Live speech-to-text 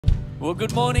Well,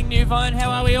 good morning, New Vine. How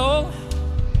are we all?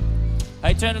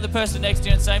 Hey, turn to the person next to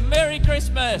you and say, Merry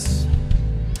Christmas.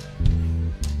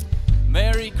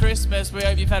 Merry Christmas. We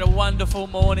hope you've had a wonderful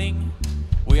morning.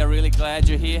 We are really glad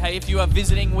you're here. Hey, if you are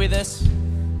visiting with us,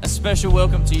 a special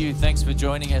welcome to you. Thanks for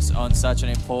joining us on such an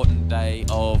important day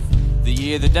of the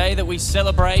year, the day that we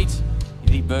celebrate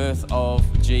the birth of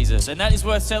Jesus. And that is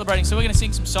worth celebrating. So we're going to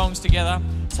sing some songs together.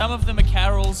 Some of them are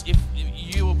carols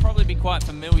you will probably be quite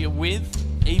familiar with,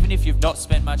 even if you've not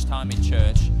spent much time in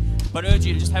church. But I urge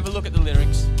you to just have a look at the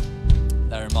lyrics.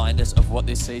 They remind us of what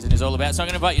this season is all about. So I'm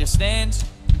going to invite you to stand,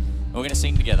 and we're going to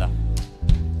sing together.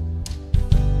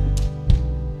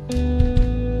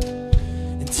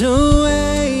 And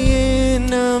away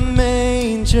in a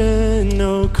manger,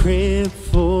 no crib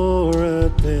for a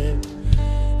bed,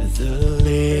 the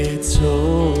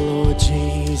little Lord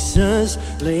Jesus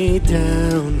laid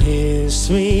down his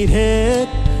sweet head.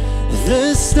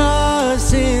 The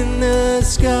stars in the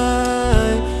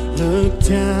sky looked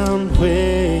down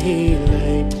where he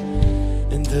lay,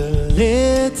 and the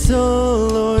little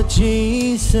Lord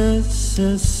Jesus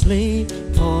asleep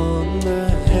on the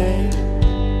hay.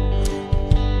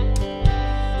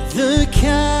 The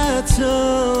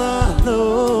cattle are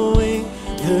lowing,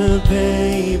 the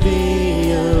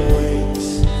baby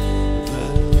awakes,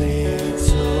 but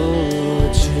little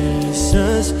Lord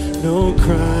Jesus no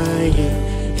crying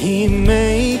he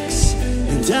makes.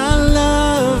 And I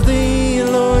love thee,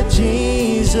 Lord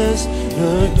Jesus,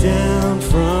 look down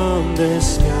from the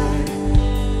sky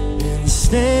and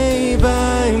stay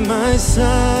by my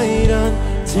side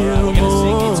until we're going to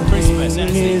sing It's Christmas, and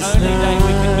it's the only day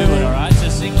we can do it, alright? So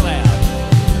sing loud.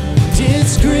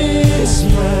 It's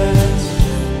Christmas,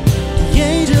 the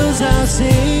angels are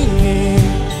singing,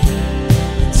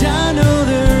 and I know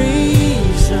the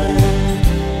reason,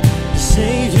 the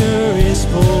Savior is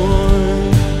born.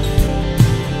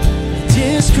 And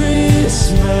it's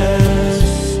Christmas,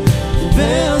 the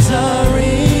bells are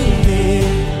ringing,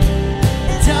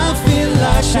 and I feel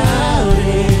like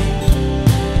shouting,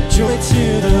 joy to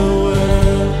the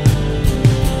world.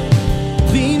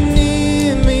 Be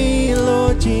near me,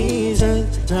 Lord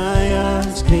Jesus, I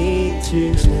ask thee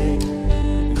to stay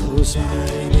close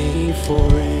by me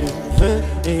forever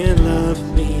and love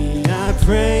me, I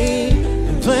pray.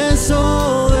 And bless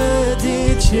all the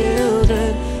dear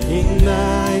children in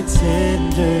thy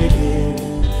tender care,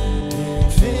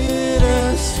 and fit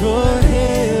us for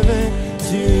heaven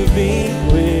to be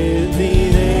with thee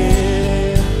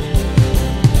there.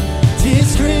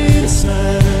 It's Christmas,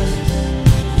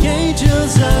 the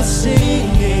angels are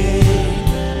singing,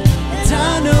 and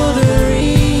I know the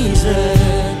reason,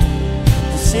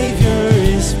 the Savior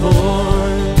is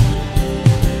born.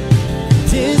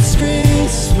 And it's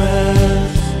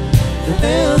Christmas, the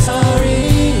bells are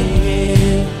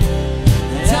ringing,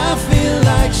 and I feel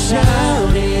like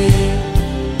shouting,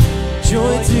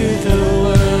 joy to the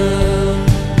world.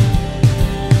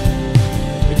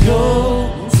 Go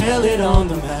and tell it on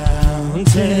the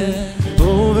mountain,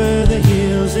 over the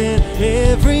hills and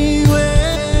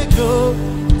everywhere. Go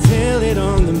tell it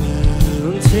on the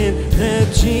mountain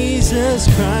that Jesus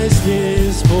Christ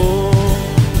is born.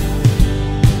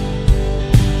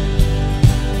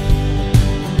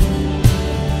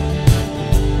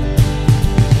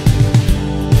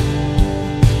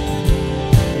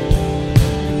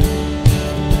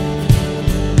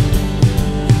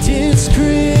 It's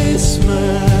Christmas,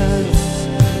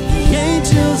 the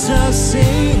angels are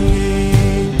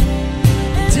singing,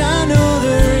 and I know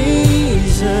the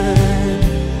reason,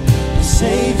 the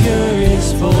Savior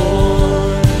is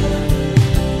born.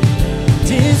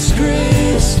 It's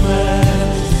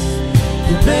Christmas,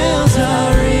 the bells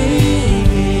are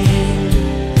ringing,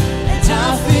 and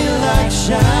I feel like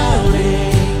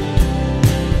shouting,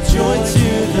 joy to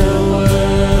the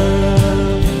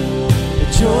world,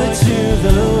 joy to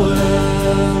the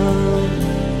world,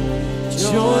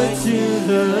 joy to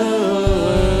the world.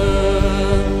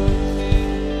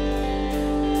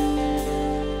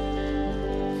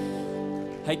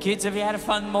 Hey kids, have you had a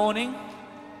fun morning?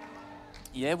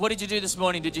 Yeah, what did you do this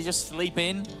morning? Did you just sleep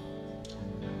in?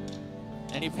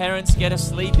 Any parents get a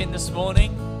sleep in this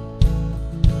morning?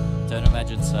 Don't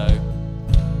imagine so.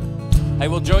 Hey,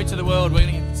 well, joy to the world. We're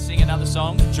going to sing another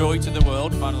song, Joy to the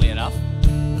World, funnily enough.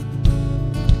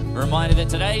 A reminder that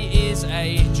today is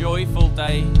a joyful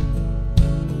day.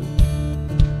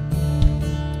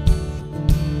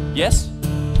 Yes?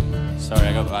 Sorry,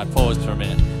 I paused for a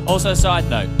minute. Also, side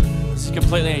note, this is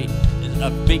completely a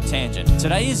big tangent.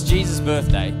 Today is Jesus'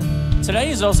 birthday.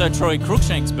 Today is also Troy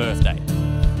Cruikshank's birthday.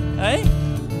 Hey?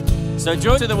 So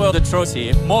joy to the world that Troy's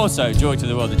here. More so, joy to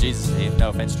the world that Jesus is here. No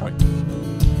offense, Troy.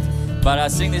 But I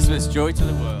sing this with joy to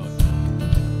the world.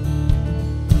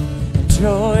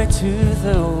 Joy to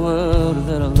the world,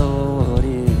 the Lord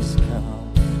is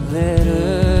come. Let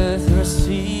earth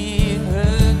receive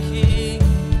her King.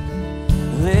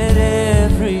 Let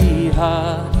every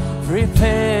heart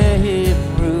prepare him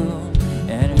room,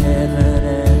 and heaven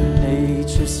and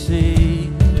nature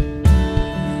sing.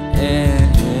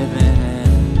 And heaven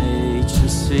and nature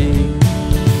sing.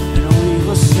 And we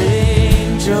will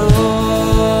sing joy.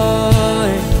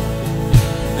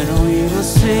 And we will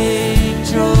sing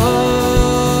joy.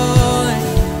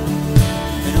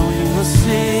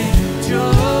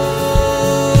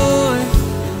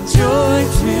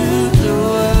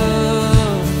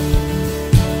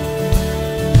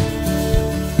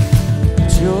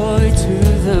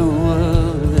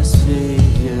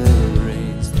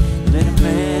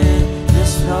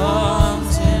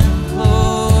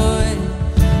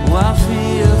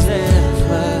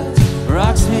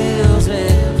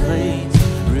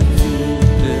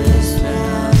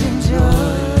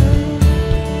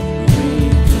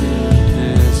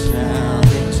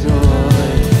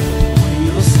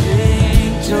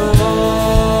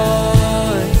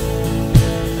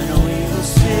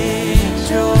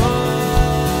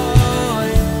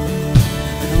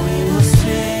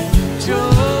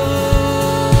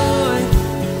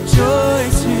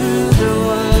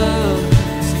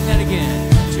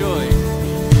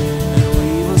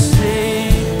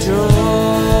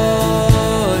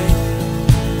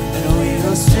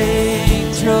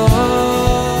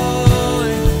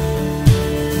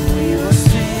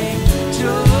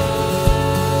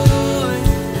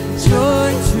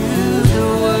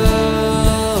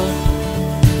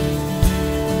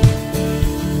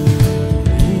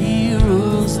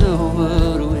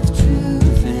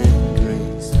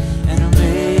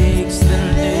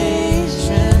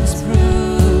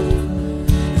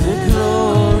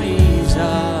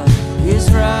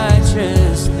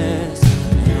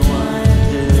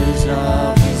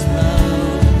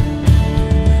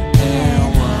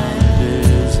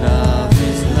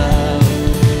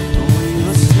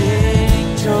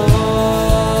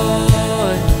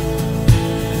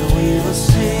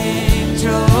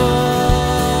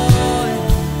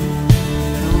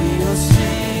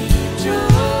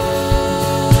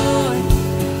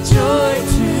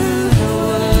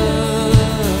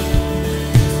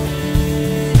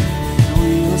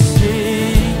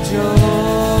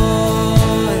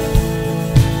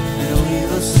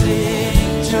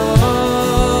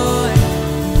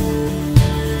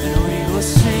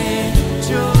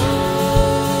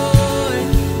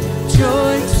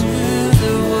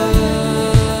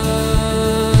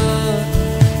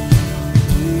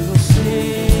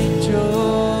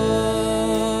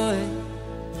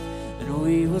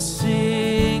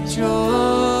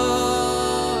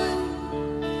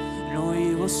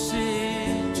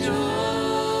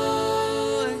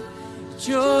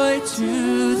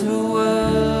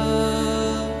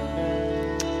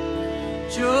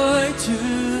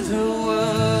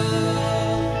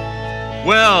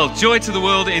 Well, joy to the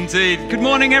world indeed. Good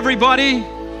morning, everybody.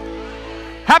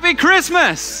 Happy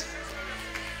Christmas.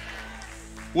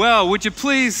 Well, would you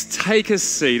please take a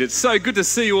seat? It's so good to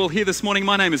see you all here this morning.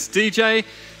 My name is DJ.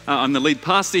 I'm the lead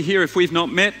pastor here if we've not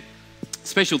met.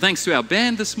 Special thanks to our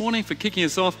band this morning for kicking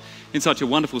us off in such a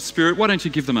wonderful spirit. Why don't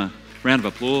you give them a round of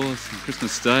applause on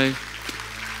Christmas Day?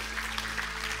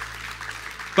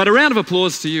 But a round of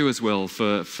applause to you as well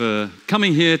for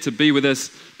coming here to be with us,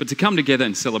 but to come together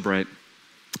and celebrate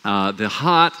the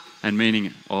heart and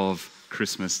meaning of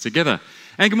Christmas together.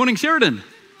 And good morning, Sheriden. Good morning,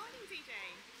 DJ.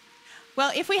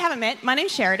 Well, if we haven't met, my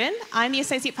name's Sheriden. I'm the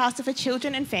Associate Pastor for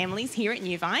Children and Families here at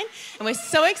New Vine. And we're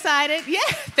so excited. Yeah,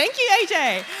 thank you,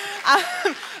 AJ.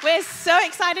 We're so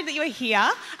excited that you're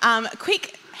here.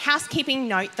 Quick housekeeping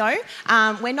note though,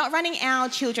 we're not running our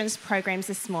children's programs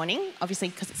this morning, obviously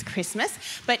because it's Christmas,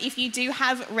 but if you do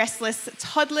have restless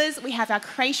toddlers, we have our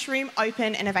creche room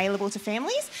open and available to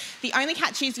families. The only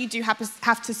catch is you do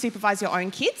have to supervise your own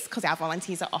kids because our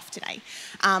volunteers are off today.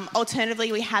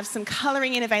 Alternatively, we have some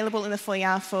colouring in available in the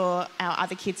foyer for our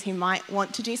other kids who might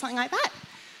want to do something like that.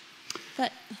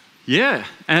 But yeah,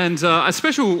 and a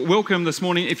special welcome this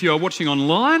morning if you are watching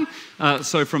online,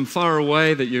 so from far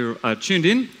away that you're tuned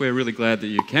in, we're really glad that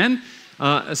you can.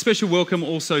 A special welcome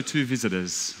also to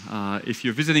visitors. If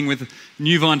you're visiting with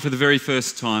New Vine for the very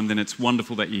first time, then it's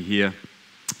wonderful that you're here.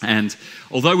 And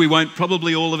although we won't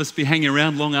probably all of us be hanging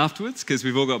around long afterwards because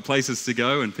we've all got places to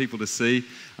go and people to see,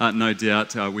 no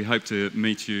doubt, we hope to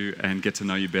meet you and get to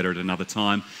know you better at another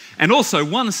time. And also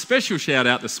one special shout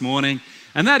out this morning,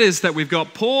 and that is that we've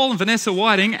got Paul and Vanessa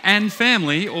Whiting and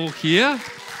family all here.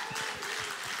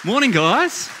 Morning,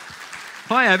 guys.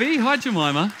 Hi, Abby. Hi,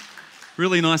 Jemima.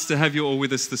 Really nice to have you all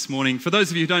with us this morning. For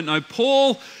those of you who don't know,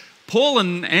 Paul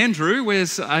and Andrew,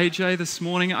 where's AJ this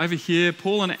morning? Over here.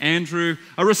 Paul and Andrew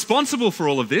are responsible for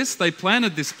all of this. They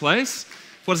planted this place.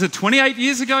 What is it, 28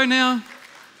 years ago now?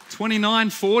 29,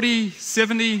 40,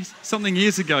 70, something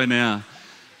years ago now.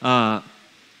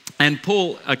 And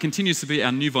Paul continues to be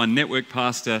our New Vine Network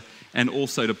pastor and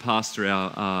also to pastor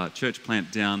our church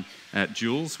plant down at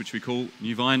Jules, which we call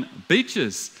New Vine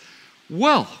Beaches.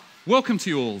 Well, welcome to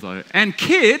you all though. And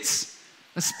kids,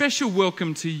 a special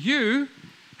welcome to you.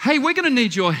 Hey, we're going to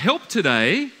need your help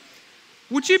today.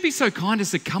 Would you be so kind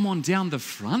as to come on down the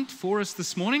front for us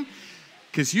this morning?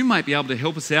 Because you might be able to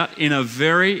help us out in a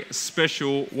very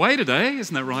special way today.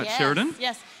 Isn't that right, Yes, Sheriden?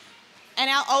 yes. And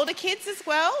our older kids as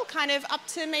well, kind of up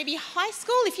to maybe high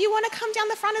school. If you want to come down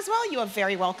the front as well, you are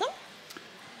very welcome.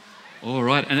 All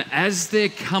right, and as they're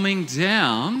coming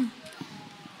down,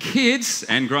 kids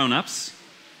and grown-ups,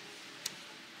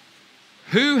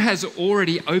 who has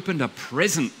already opened a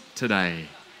present today?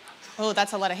 Oh,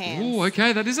 that's a lot of hands. Oh,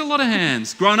 okay, that is a lot of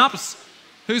hands. Grown-ups,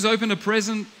 who's opened a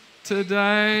present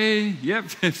today? Yep,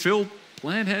 Phil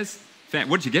Plant has.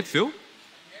 What did you get, Phil?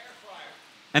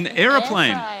 An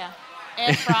aeroplane.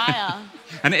 Air fryer.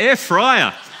 An air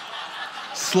fryer.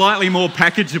 Slightly more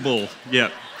packageable.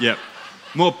 Yep.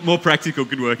 More practical.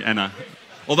 Good work, Anna.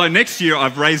 Although next year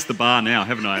I've raised the bar now,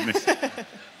 haven't I?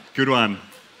 Good one.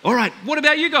 All right, what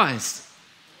about you guys?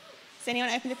 Does anyone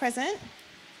open the present?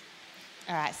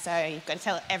 All right, so you've got to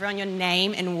tell everyone your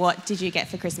name and what did you get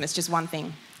for Christmas? Just one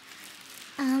thing.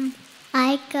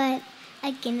 I got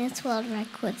a Guinness World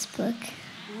Records book.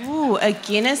 Ooh, a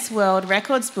Guinness World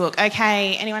Records book.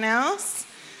 Okay, anyone else?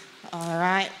 All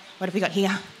right, what have we got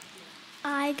here?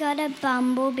 I got a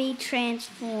Bumblebee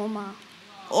Transformer.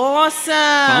 Awesome.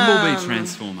 Bumblebee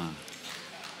Transformer.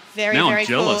 Very, Now I'm very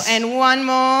cool. jealous. And one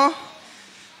more.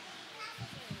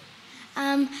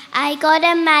 I got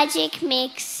a Magic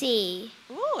Mixie.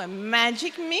 Ooh, a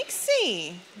Magic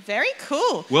Mixie. Very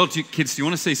cool. Well, kids, do you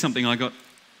want to see something I got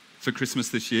for Christmas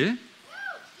this year?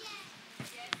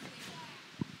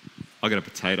 I got a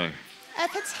potato. A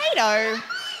potato.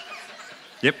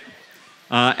 Yep.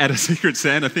 At a Secret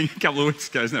Santa thing a couple of weeks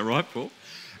ago, isn't that right, Paul?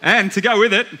 And to go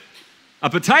with it, a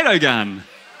potato gun.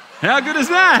 How good is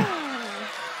that?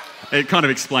 It kind of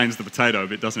explains the potato a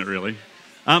bit, doesn't it, really?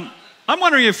 I'm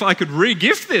wondering if I could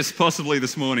re-gift this possibly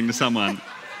this morning to someone.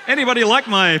 Anybody like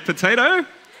my potato?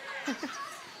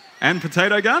 And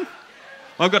potato gun?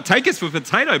 I've got takers for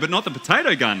potato, but not the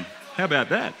potato gun. How about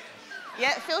that?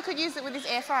 Yeah, Phil could use it with his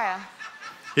air fryer.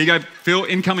 Here you go, Phil,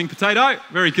 incoming potato.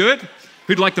 Very good.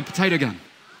 Who'd like the potato gun?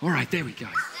 All right, there we go.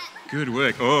 Good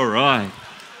work. All right.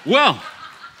 Well.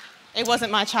 It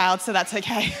wasn't my child, so that's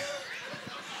okay.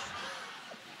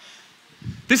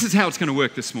 This is how it's going to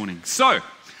work this morning. So,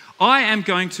 I am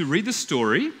going to read the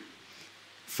story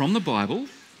from the Bible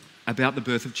about the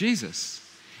birth of Jesus.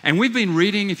 And we've been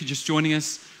reading, if you're just joining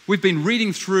us, we've been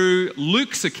reading through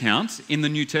Luke's account in the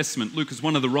New Testament. Luke is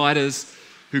one of the writers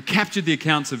who captured the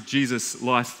accounts of Jesus'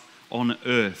 life on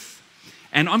earth.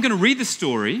 And I'm going to read the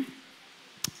story,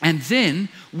 and then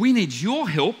we need your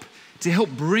help to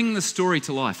help bring the story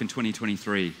to life in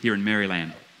 2023 here in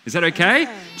Maryland. Is that okay?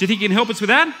 Do you think you can help us with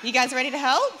that? You guys ready to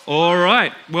help? All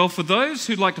right. Well, for those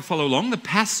who'd like to follow along, the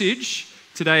passage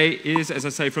today is, as I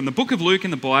say, from the book of Luke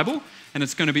in the Bible, and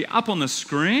it's going to be up on the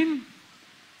screen.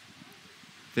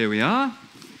 There we are.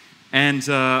 And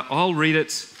I'll read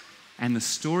it. And the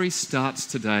story starts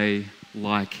today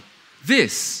like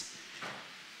this.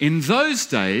 In those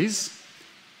days,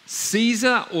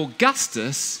 Caesar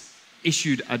Augustus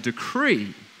issued a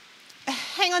decree.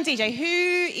 Hang on, DJ. Who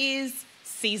is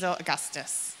Caesar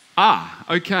Augustus?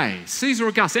 Okay. Caesar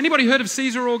Augustus. Anybody heard of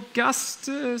Caesar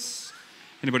Augustus?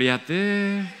 Anybody out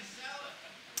there?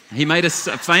 He made a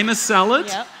famous salad.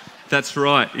 Yep. That's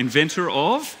right. Inventor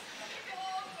of...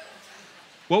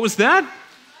 What was that?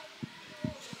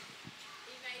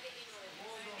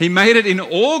 He made it in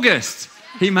August.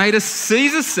 He made a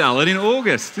Caesar salad in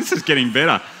August. This is getting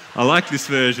better. I like this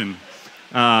version.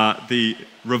 The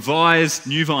revised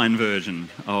New Vine version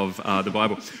of the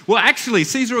Bible. Well, actually,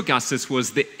 Caesar Augustus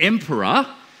was the emperor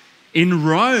in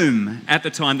Rome at the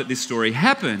time that this story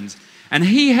happened. And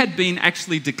he had been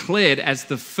actually declared as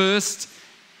the first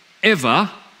ever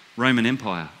Roman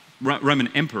emperor.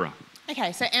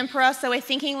 Okay, so emperor, so we're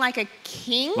thinking like a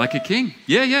king? Like a king,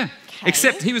 yeah. Okay.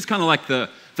 Except he was kind of like the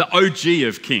OG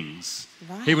of kings.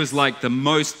 Right. He was like the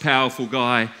most powerful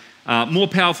guy, more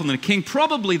powerful than a king,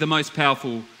 probably the most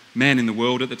powerful man in the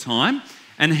world at the time.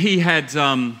 And he had,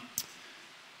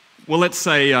 let's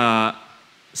say,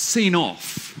 seen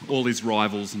off all his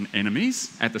rivals and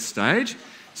enemies at the stage.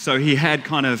 So he had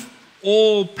kind of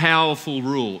all-powerful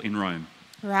rule in Rome.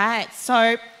 Right,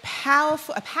 so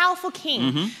powerful, a powerful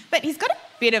king, but he's got a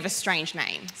bit of a strange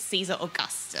name, Caesar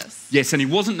Augustus. Yes, and he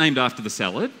wasn't named after the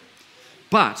salad,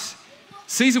 but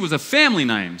Caesar was a family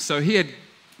name, so he had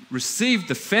received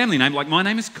the family name, like my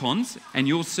name is Konz, and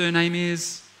your surname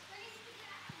is...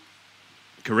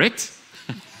 Correct?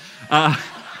 I'm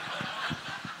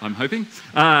hoping.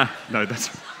 No, that's...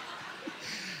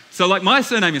 So like my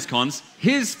surname is Konz,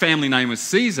 his family name was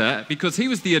Caesar because he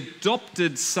was the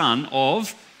adopted son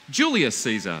of Julius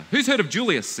Caesar. Who's heard of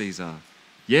Julius Caesar?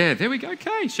 Yeah, there we go.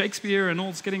 Okay, Shakespeare and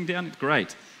all's getting down.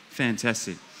 Great.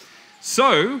 Fantastic.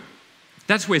 So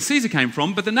that's where Caesar came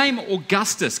from, but the name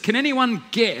Augustus, can anyone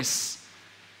guess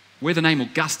where the name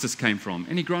Augustus came from?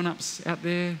 Any grown-ups out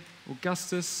there?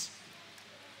 Augustus?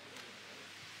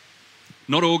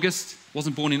 Not August,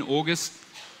 wasn't born in August.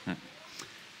 No.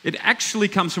 It actually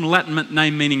comes from a Latin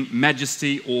name meaning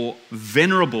majesty or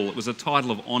venerable. It was a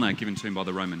title of honour given to him by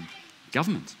the Roman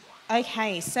government.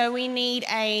 Okay, so we need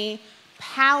a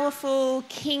powerful,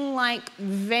 king-like,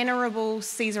 venerable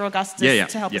Caesar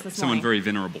Augustus to help us this someone morning. very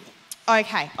venerable.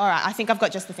 Okay, all right, I think I've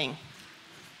got just the thing.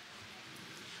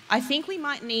 I think we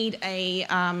might need a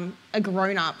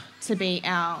grown-up to be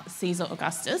our Caesar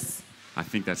Augustus. I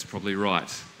think that's probably right.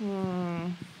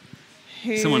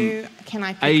 Who someone can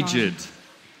I pick aged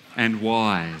and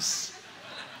wise.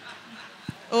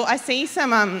 Oh, I see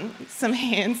some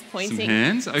hands pointing. Some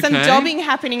hands, okay. Some jobbing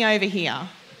happening over here.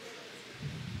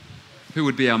 Who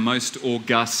would be our most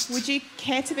august? Would you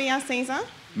care to be our Caesar?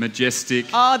 Majestic.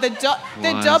 Oh, the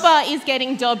dobber is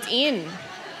getting dobbed in.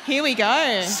 Here we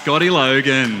go. Scotty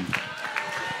Logan.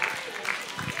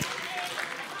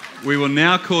 We will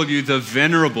now call you the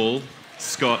Venerable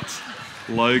Scott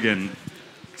Logan.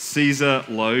 Caesar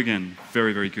Logan.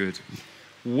 Very, very good.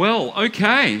 Well,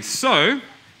 okay, so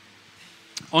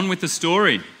on with the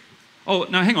story. Oh,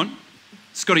 no, hang on.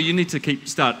 Scotty, you need to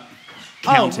start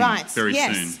counting very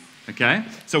soon. Okay?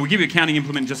 So we'll give you a counting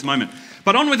implement in just a moment.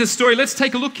 But on with the story. Let's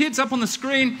take a look, kids, up on the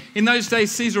screen. In those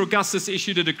days, Caesar Augustus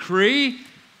issued a decree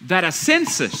that a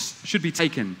census should be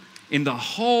taken in the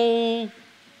whole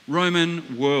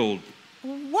Roman world.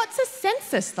 What's a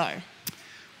census, though?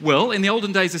 Well, in the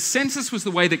olden days, a census was the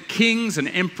way that kings and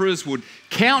emperors would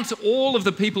count all of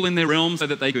the people in their realm so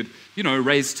that they could,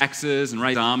 raise taxes and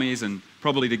raise armies and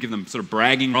probably to give them sort of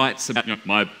bragging rights about,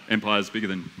 my empire's bigger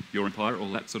than your empire,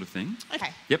 all that sort of thing. Okay.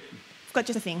 Yep. I've got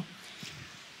just a thing.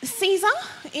 Caesar,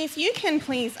 if you can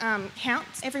please count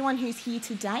everyone who's here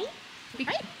today, would be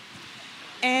great.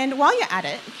 And while you're at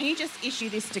it, can you just issue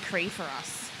this decree for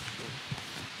us?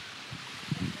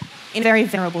 In a very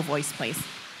venerable voice, please.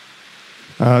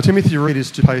 Timothy Reid is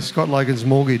to pay Scott Logan's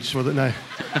mortgage.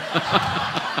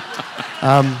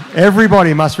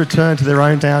 Everybody must return to their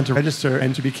own town to register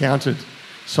and to be counted.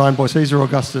 Signed by Caesar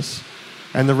Augustus.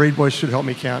 And the Reid boys should help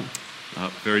me count.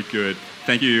 Very good.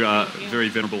 Thank you. Very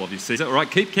venerable of you, Caesar. All right,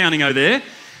 keep counting over there.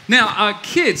 Now,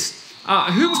 kids,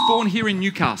 who was born here in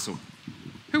Newcastle?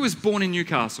 Who was born in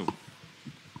Newcastle?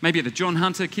 Maybe at the John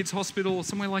Hunter Kids Hospital or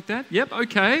somewhere like that? Yep,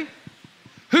 okay.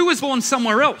 Who was born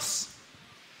somewhere else?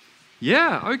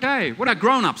 Yeah, okay. What about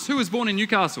grown-ups? Who was born in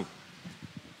Newcastle?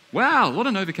 Wow, a lot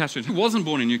of Novocastrians. Who wasn't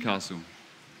born in Newcastle?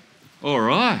 All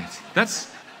right.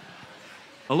 That's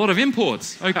a lot of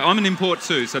imports. Okay, I'm an import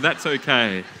too, so that's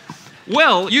okay.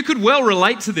 Well, you could well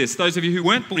relate to this, those of you who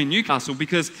weren't born in Newcastle,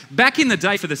 because back in the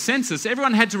day for the census,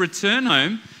 everyone had to return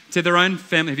home to their own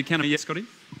family. Have you counted yet, Scotty?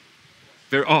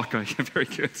 Okay, very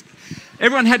good.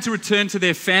 Everyone had to return to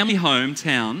their family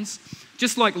hometowns,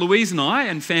 just like Louise and I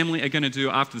and family are going to do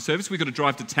after the service. We've got to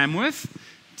drive to Tamworth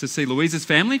to see Louise's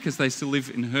family because they still live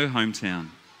in her hometown.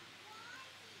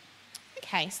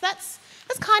 Okay, so that's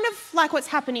kind of like what's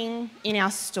happening in our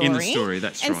story. In the story,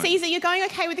 that's right. And Caesar, you're going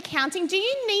okay with the counting. Do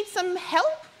you need some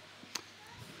help?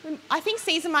 I think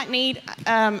Caesar might need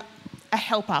a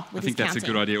helper with his counting. I think that's a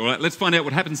good idea. All right, let's find out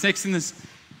what happens next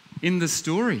in the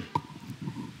story.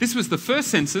 This was the first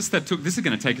census that took... This is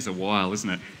going to take us a while, isn't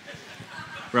it?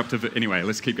 We're up to... Anyway,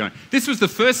 let's keep going. This was the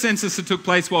first census that took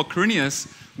place while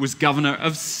Quirinius was governor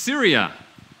of Syria.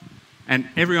 And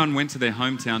everyone went to their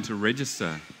hometown to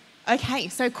register. Okay,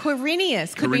 so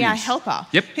Quirinius could be our helper.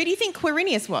 Yep. Who do you think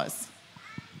Quirinius was?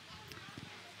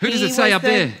 Who does it say up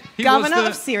there? He was the governor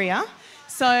of Syria.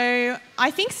 So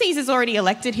I think Caesar's already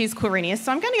elected his Quirinius,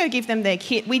 so I'm going to go give them their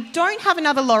kit. We don't have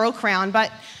another laurel crown,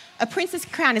 but a princess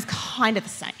crown is kind of the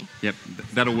same. Yep,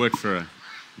 that'll work for an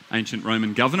ancient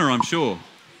Roman governor, I'm sure.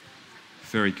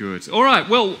 Very good. All right,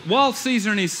 well, while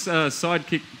Caesar and his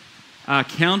sidekick are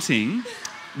counting,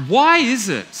 Why is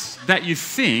it that you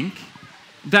think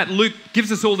that Luke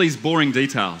gives us all these boring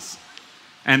details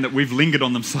and that we've lingered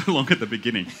on them so long at the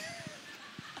beginning?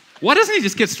 Why doesn't he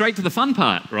just get straight to the fun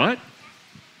part, right?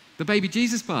 The baby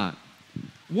Jesus part.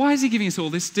 Why is he giving us all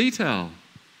this detail?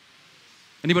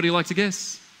 Anybody like to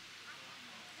guess?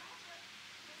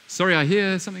 Sorry, I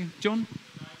hear something. John?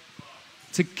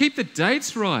 To keep the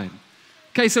dates right.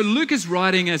 Okay, so Luke is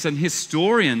writing as an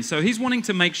historian, so he's wanting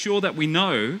to make sure that we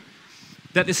know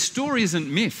that this story isn't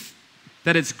myth,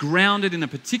 that it's grounded in a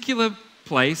particular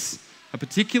place, a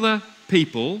particular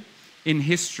people in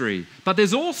history. But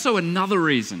there's also another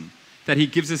reason that he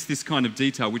gives us this kind of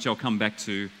detail, which I'll come back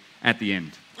to at the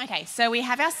end. Okay, so we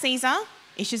have our Caesar,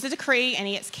 issues a decree, and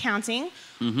he gets counting.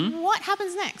 What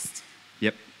happens next?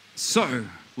 Yep. So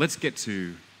let's get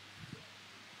to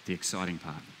the exciting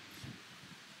part.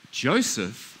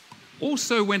 Joseph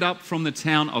also went up from the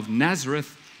town of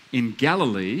Nazareth in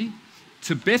Galilee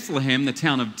to Bethlehem, the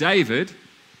town of David,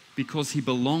 because he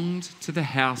belonged to the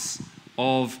house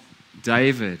of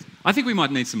David. I think we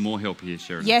might need some more help here,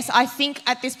 Sheriden. Yes, I think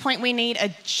at this point we need a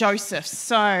Joseph.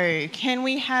 So, can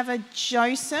we have a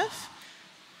Joseph?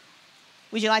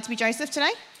 Would you like to be Joseph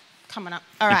today? Come on up.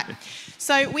 All right.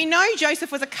 So, we know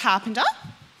Joseph was a carpenter.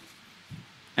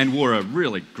 And wore a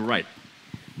really great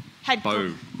Had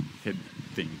bow head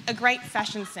thing. a great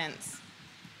fashion sense.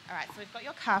 All right, so we've got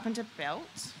your carpenter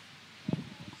belt,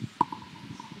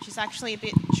 which is actually a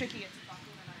bit trickier to buckle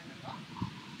than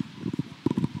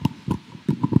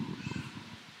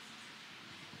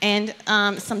I remember.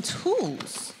 And some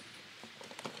tools.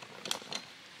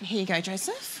 Here you go,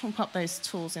 Joseph. We'll pop those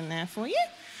tools in there for you.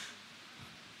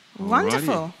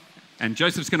 Wonderful. Alrighty. And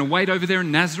Joseph's going to wait over there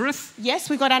in Nazareth. Yes,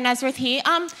 we've got our Nazareth here.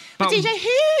 But DJ,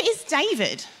 who is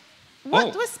David?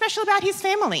 What was special about his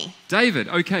family? David.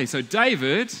 Okay, so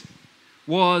David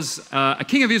was a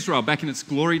king of Israel back in its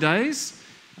glory days,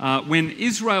 when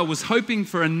Israel was hoping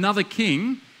for another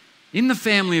king in the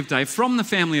family of David, from the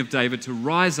family of David, to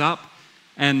rise up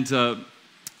and,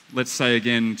 let's say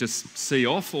again, just see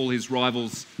off all his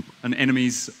rivals and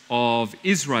enemies of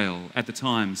Israel at the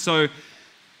time. So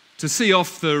to see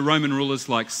off the Roman rulers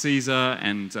like Caesar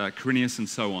and Quirinius and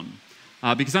so on.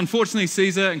 Because unfortunately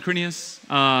Caesar and Quirinius,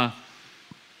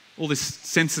 all this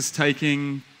census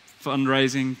taking,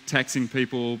 fundraising, taxing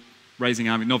people, raising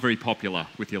army, not very popular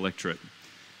with the electorate.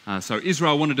 So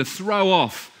Israel wanted to throw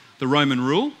off the Roman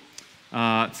rule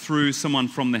through someone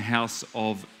from the house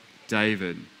of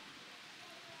David.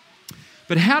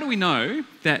 But how do we know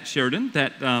that, Sheriden,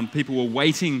 that people were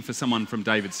waiting for someone from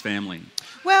David's family?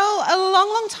 Well, a long,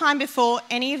 long time before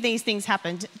any of these things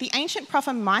happened, the ancient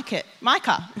prophet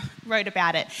Micah wrote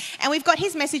about it. And we've got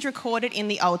his message recorded in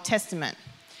the Old Testament.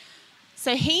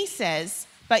 So he says,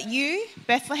 "But you,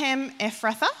 Bethlehem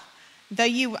Ephrathah, though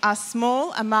you are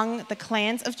small among the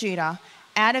clans of Judah,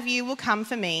 out of you will come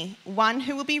for me one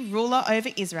who will be ruler over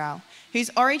Israel, whose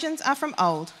origins are from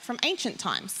old, from ancient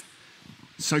times."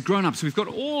 So grown-ups, we've got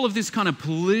all of this kind of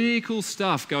political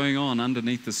stuff going on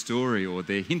underneath the story, or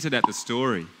they're hinted at the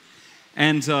story.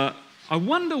 And I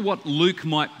wonder what Luke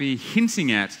might be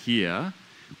hinting at here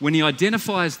when he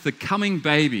identifies the coming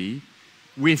baby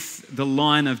with the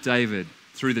line of David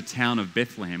through the town of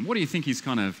Bethlehem. What do you think he's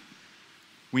kind of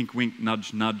wink, wink,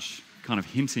 nudge, nudge kind of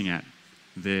hinting at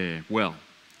there? Well,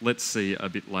 let's see a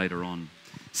bit later on.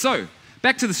 So,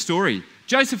 back to the story.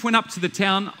 Joseph went up to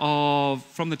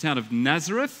from the town of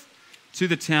Nazareth to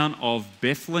the town of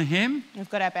Bethlehem. We've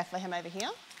got our Bethlehem over here.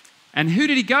 And who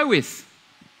did he go with?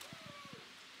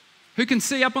 Who can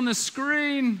see up on the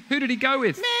screen? Who did he go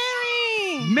with?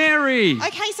 Mary! Mary!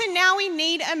 Okay, so now we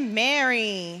need a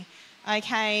Mary.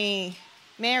 Okay,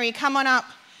 Mary, come on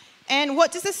up. And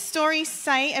what does the story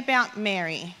say about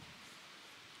Mary?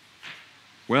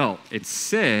 Well, it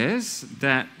says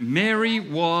that Mary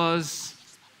was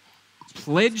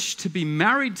pledged to be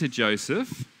married to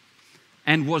Joseph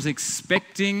and was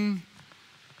expecting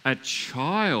a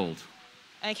child.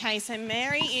 Okay, so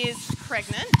Mary is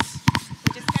pregnant.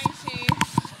 We're just going to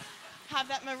have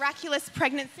that miraculous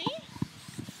pregnancy.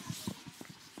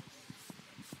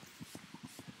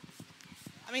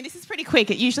 I mean, this is pretty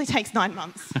quick. It usually takes 9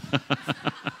 months.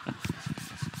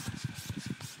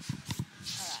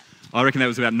 I reckon that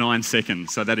was about 9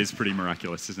 seconds, so that is pretty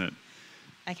miraculous, isn't it?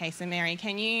 Okay, so Mary,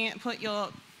 can you put your...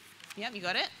 Yep, you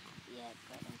got it? Yeah,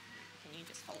 got it. Can you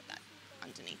just hold that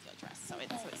underneath your dress so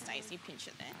it stays? You pinch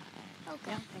it there. Okay.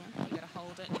 Yeah, hang on. You got to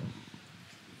hold it.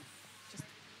 Just...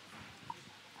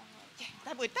 Yeah,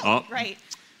 that would be great.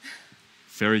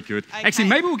 Very good. Okay. Actually,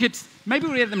 maybe we'll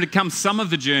get them to come some of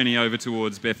the journey over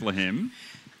towards Bethlehem.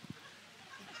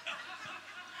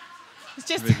 It's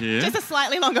just a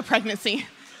slightly longer pregnancy.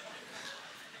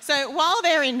 So while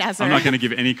they're in Nazareth... I'm not going to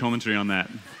give any commentary on that.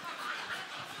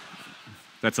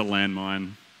 That's a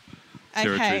landmine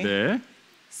territory there.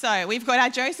 So we've got our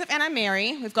Joseph and our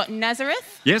Mary. We've got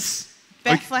Nazareth. Yes.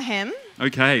 Bethlehem.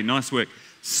 Okay, nice work.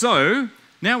 So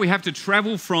now we have to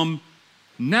travel from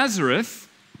Nazareth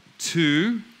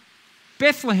to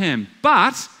Bethlehem.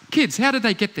 But, kids, how did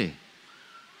they get there?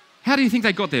 How do you think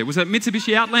they got there? Was it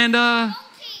Mitsubishi Outlander,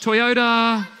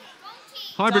 Toyota,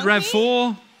 Hybrid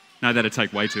RAV4? No, that'd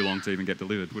take way too long to even get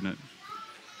delivered, wouldn't it?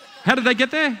 How did they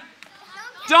get there?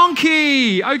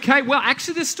 Donkey! Okay, well,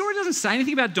 actually, the story doesn't say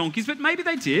anything about donkeys, but maybe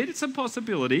they did. It's a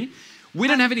possibility. We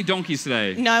don't have any donkeys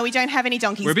today. No, we don't have any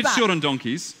donkeys. We're a bit short on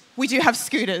donkeys. We do have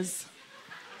scooters.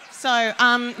 So,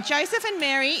 Joseph and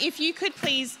Mary, if you could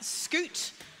please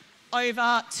scoot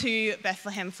over to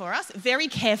Bethlehem for us, very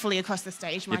carefully across the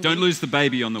stage. Yeah, don't lose the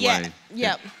baby on the way.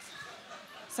 Yep.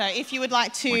 So, if you would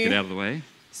like to get out of the way.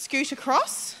 Scoot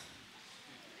across.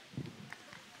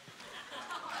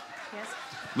 Yes.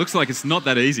 Looks like it's not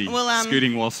that easy,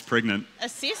 scooting whilst pregnant.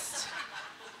 Assist.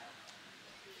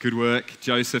 Good work,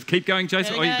 Joseph. Keep going,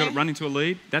 Joseph. You've got it run into a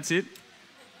lead. That's it.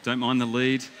 Don't mind the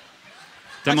lead.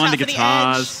 Don't Watch mind the out for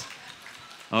guitars.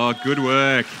 Oh, good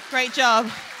work. Great job.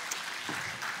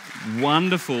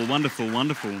 Wonderful, wonderful,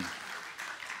 wonderful.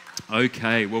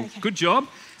 Okay, well, good job.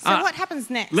 So what happens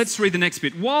next? Let's read the next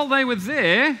bit. While they were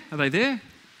there, are they there?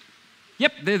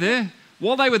 Yep, they're there.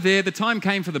 While they were there, the time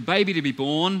came for the baby to be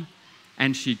born,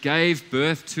 and she gave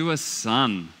birth to a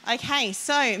son. Okay,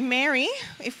 so Mary,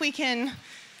 if we can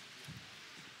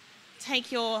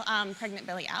take your pregnant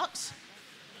belly out.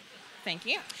 Thank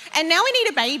you. And now we need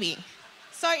a baby.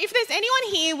 So if there's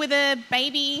anyone here with a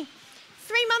baby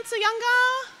 3 months or younger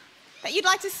that you'd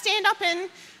like to stand up and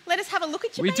let us have a look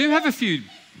at your baby. We do have a few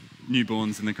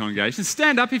newborns in the congregation.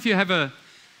 Stand up if you have a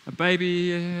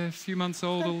baby a few months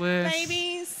old or less.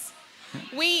 Babies.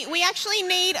 We actually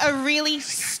need a really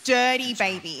sturdy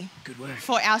baby. Good work.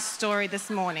 For our story this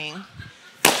morning.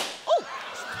 Oh.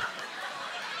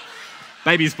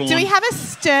 Baby's born. Do we have a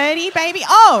sturdy baby?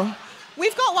 Oh,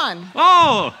 we've got one.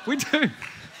 Oh, we do.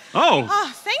 Oh,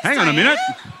 thanks, hang on a minute.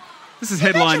 This is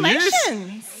headline news.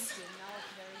 Congratulations.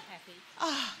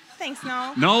 Oh, thanks,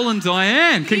 Noel. Noel and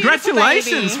Diane, Beautiful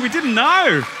congratulations. baby. We didn't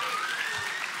know.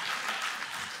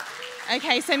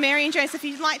 Okay, so Mary and Joseph, if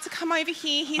you'd like to come over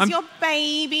here, here's your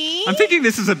baby. I'm thinking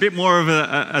this is a bit more of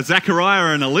a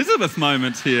Zachariah and Elizabeth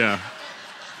moment here.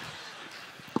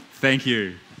 Thank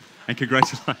you, and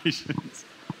congratulations.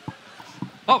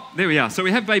 Oh, there we are. So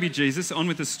we have baby Jesus. On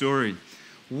with the story.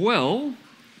 Well,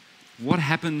 what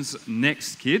happens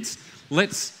next, kids?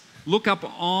 Let's look up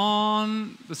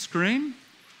on the screen.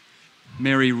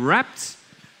 Mary wrapped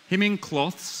him in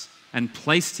cloths and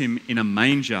placed him in a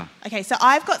manger. Okay, so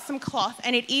I've got some cloth,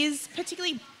 and it is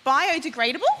particularly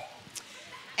biodegradable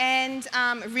and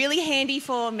really handy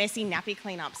for messy nappy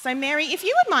cleanup. So Mary, if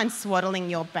you would mind swaddling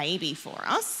your baby for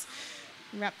us,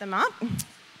 wrap them up.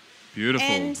 Beautiful.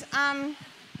 And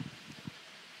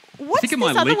what's I think it this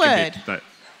might other leak word? a bit, but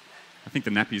I think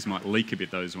the nappies might leak a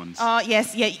bit, those ones. Oh,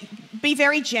 yes, yeah. Be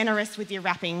very generous with your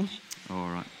wrapping. All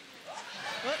right.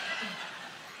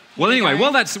 Well, anyway,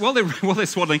 while they're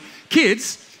swaddling,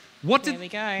 kids, what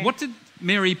did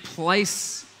Mary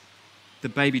place the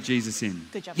baby Jesus in?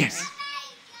 Good job, yes.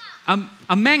 Mary.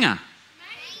 A manger.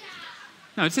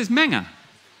 No, it says manger.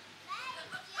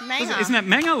 Manger. Isn't that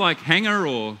manger like hanger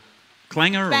or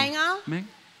clanger? Banger. Or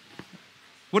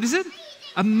what is it?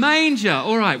 A manger.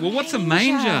 All right. Well, what's a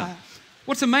manger?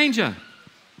 What's a manger?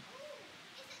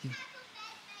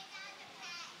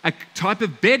 A type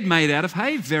of bed made out of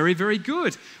hay. Very, very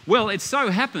good. Well, it so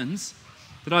happens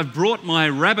that I've brought my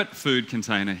rabbit food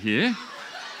container here,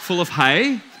 full of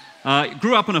hay.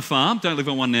 Grew up on a farm, don't live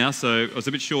on one now, so I was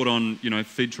a bit short on,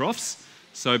 feed troughs.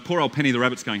 So poor old Penny the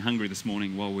rabbit's going hungry this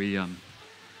morning while we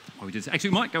did this. Actually,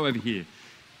 we might go over here.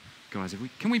 Guys,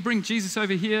 can we bring Jesus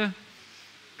over here?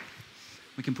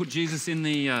 We can put Jesus in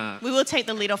the... we will take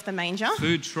the lid off the manger.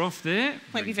 Food trough there.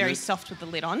 Won't be very soft with the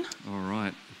lid on. All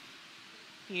right.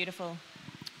 Beautiful.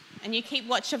 And you keep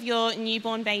watch of your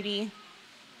newborn baby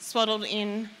swaddled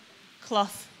in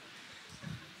cloth.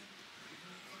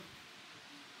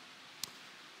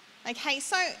 Okay,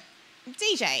 so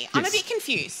DJ, yes. I'm a bit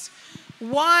confused.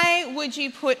 Why would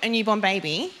you put a newborn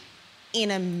baby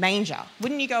in a manger?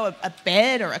 Wouldn't you go a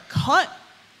bed or a cot?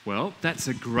 Well, that's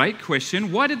a great question.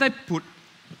 Why did they put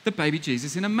the baby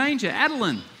Jesus in a manger?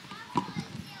 Adeline?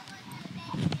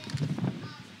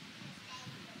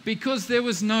 Because there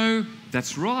was no...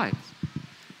 That's right.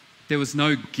 There was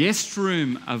no guest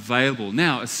room available.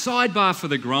 Now, a sidebar for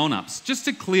the grown-ups, just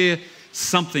to clear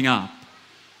something up.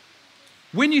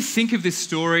 when you think of this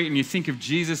story and you think of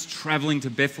Jesus traveling to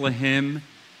Bethlehem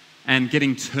and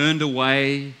getting turned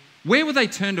away, where were they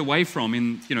turned away from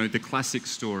in, the classic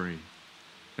story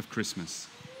of Christmas?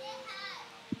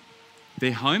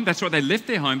 Their home. That's right, they left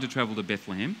their home to travel to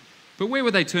Bethlehem. But where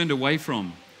were they turned away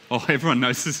from? Oh, everyone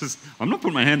knows this is... I'm not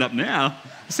putting my hand up now.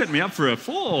 You're setting me up for a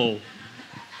fall.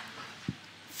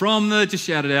 Just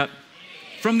shout it out.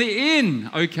 From the inn.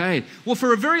 Okay. Well,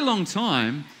 for a very long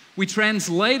time, we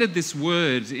translated this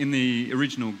word in the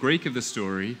original Greek of the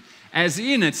story as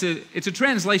inn. It's a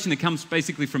translation that comes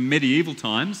basically from medieval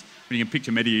times. And you can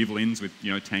picture medieval inns with,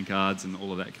 tankards and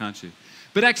all of that, can't you?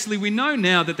 But actually, we know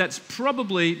now that that's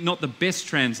probably not the best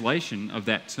translation of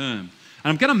that term. And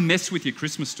I'm going to mess with your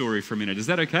Christmas story for a minute. Is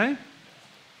that okay?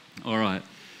 All right.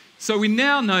 So we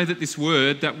now know that this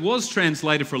word that was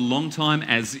translated for a long time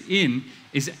as inn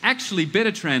is actually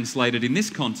better translated in this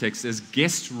context as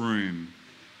guest room.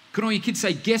 Could all you kids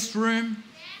say guest room?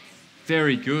 Yes.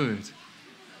 Very good.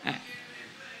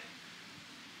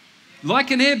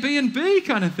 Like an Airbnb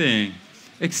kind of thing,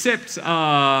 except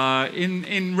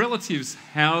in relatives'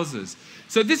 houses.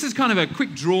 So this is kind of a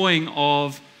quick drawing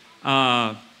of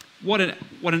what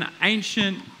an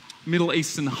ancient Middle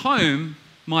Eastern home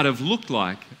might have looked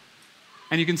like.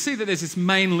 And you can see that there's this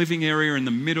main living area in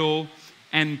the middle,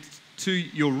 and to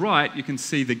your right you can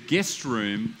see the guest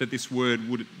room that this word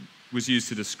was used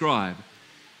to describe.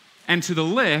 And to the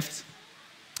left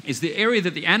is the area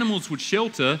that the animals would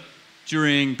shelter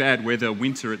during bad weather,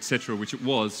 winter, etc., which it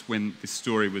was when this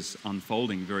story was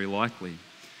unfolding, very likely.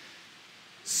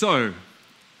 So,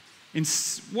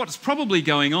 what's probably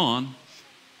going on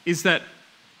is that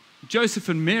Joseph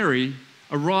and Mary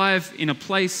arrive in a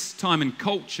place, time and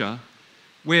culture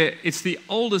where it's the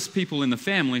oldest people in the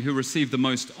family who receive the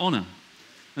most honour.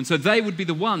 And so they would be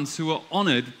the ones who are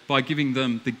honoured by giving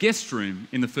them the guest room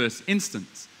in the first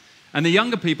instance. And the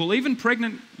younger people, even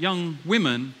pregnant young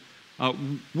women,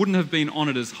 wouldn't have been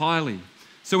honoured as highly.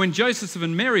 So when Joseph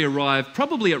and Mary arrive,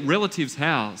 probably at relatives'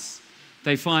 house,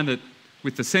 they find that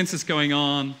with the census going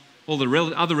on, all the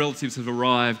other relatives have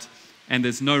arrived, and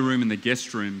there's no room in the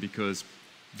guest room because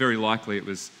very likely it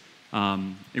was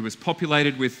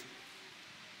populated with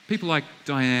people like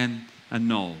Diane and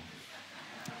Noel,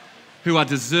 who are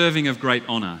deserving of great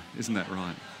honour. Isn't that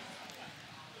right?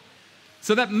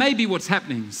 So that may be what's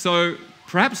happening. So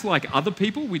perhaps like other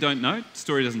people, we don't know, the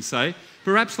story doesn't say,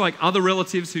 perhaps like other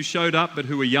relatives who showed up but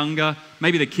who were younger,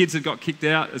 maybe the kids had got kicked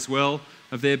out as well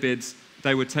of their beds,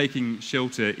 they were taking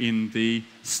shelter in the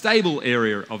stable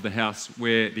area of the house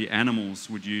where the animals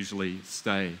would usually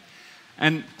stay.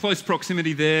 And close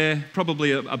proximity there,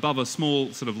 probably above a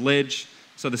small sort of ledge,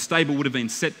 so the stable would have been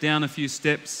set down a few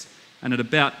steps, and at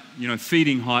about,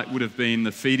 feeding height would have been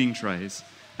the feeding trays.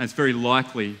 And it's very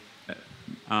likely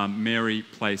Mary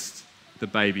placed the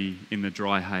baby in the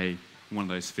dry hay in one of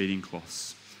those feeding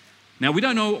cloths. Now, we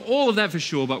don't know all of that for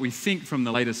sure, but we think from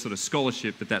the latest sort of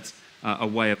scholarship that that's a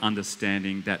way of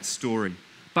understanding that story.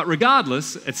 But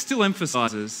regardless, it still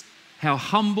emphasises how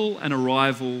humble an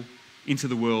arrival into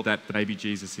the world that the baby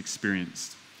Jesus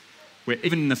experienced, where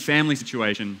even in the family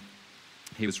situation,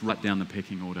 he was right down the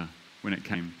pecking order when it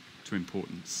came to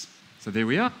importance. So there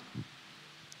we are.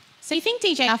 So you think,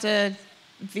 DJ, after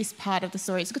this part of the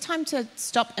story, it's a good time to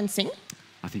stop and sing?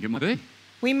 I think it might be.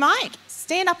 We might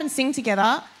stand up and sing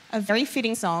together a very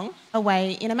fitting song,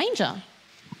 Away in a Manger.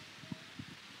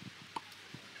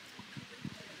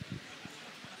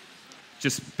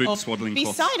 Just boot swaddling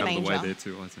cloths out of the way there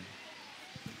too, I think.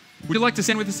 Would you like to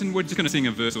stand with us? And we're just going to sing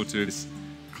a verse or two of this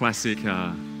classic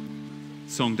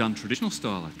song done traditional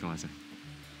style, guys.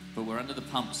 But we're under the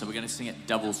pump, so we're going to sing at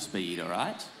double speed, all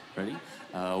right? Ready?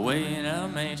 Away in a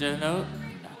manger, no,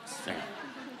 second.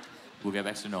 We'll go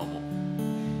back to normal.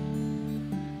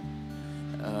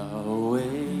 Away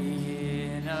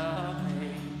in a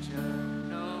manger,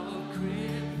 no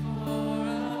crib for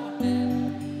a bed.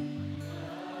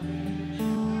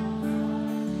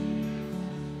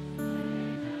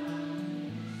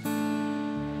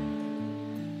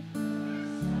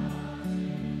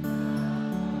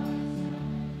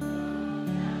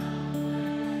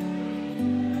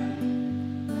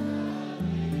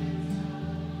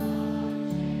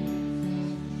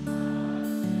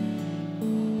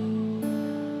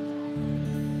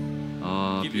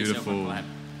 Beautiful.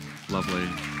 Lovely.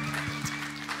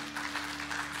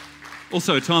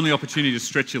 Also, a timely opportunity to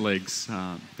stretch your legs.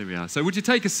 There we are. So would you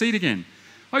take a seat again?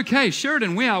 Okay,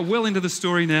 Sheriden, we are well into the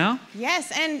story now.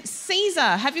 Yes, and Caesar,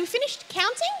 have you finished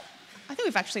counting? I think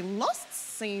we've actually lost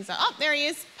Caesar. Oh, there he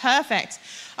is. Perfect.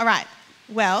 All right.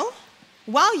 Well,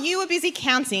 while you were busy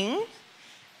counting,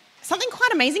 something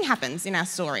quite amazing happens in our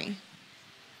story.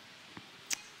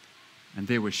 And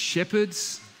there were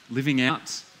shepherds living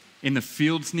out in the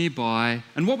fields nearby.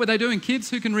 And what were they doing, kids?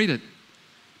 Who can read it?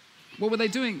 What were they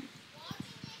doing?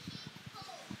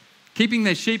 Keeping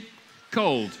their sheep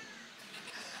cold.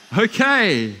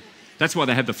 Okay. That's why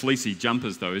they have the fleecy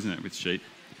jumpers though, isn't it, with sheep?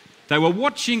 They were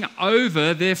watching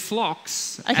over their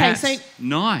flocks at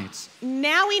night.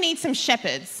 Now we need some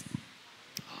shepherds.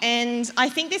 And I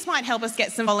think this might help us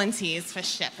get some volunteers for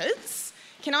shepherds.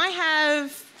 Can I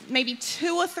have maybe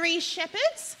 2 or 3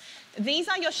 shepherds? These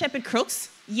are your shepherd crooks.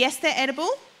 Yes, they're edible,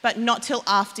 but not till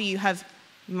after you have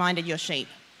minded your sheep.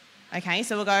 Okay,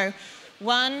 so we'll go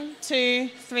 1, 2,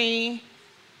 3,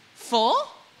 4.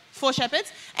 4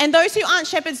 shepherds. And those who aren't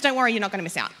shepherds, don't worry, you're not going to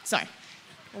miss out. So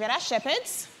we've got our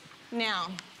shepherds. Now,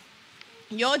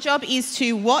 your job is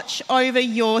to watch over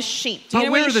your sheep. Do you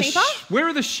know where the sheep are? Where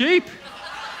are the sheep?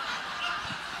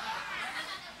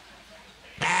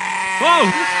 Oh,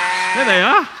 there they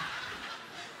are.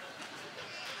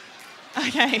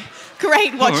 Okay,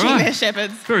 great watching there,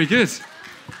 shepherds. Very good.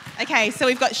 Okay, so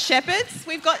we've got shepherds,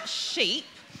 we've got sheep.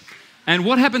 And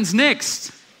what happens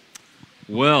next?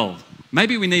 Well,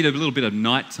 maybe we need a little bit of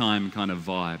nighttime kind of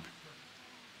vibe.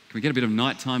 Can we get a bit of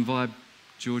nighttime vibe,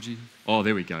 Georgie? Oh,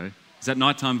 there we go. Is that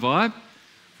nighttime vibe?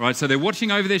 Right, so they're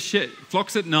watching over their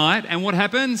flocks at night, and what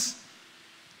happens?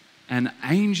 An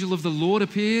angel of the Lord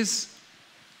appears,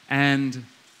 and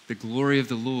the glory of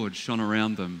the Lord shone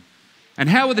around them. And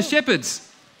how were the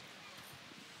shepherds?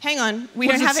 Hang on, we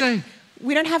don't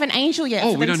have an angel yet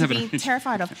for them to be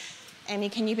terrified of. Emmy,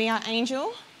 can you be our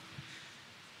angel?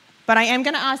 But I am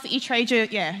going to ask that you trade your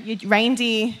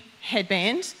reindeer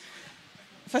headband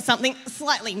for something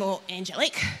slightly more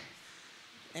angelic.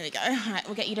 There we go. All right,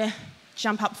 we'll get you to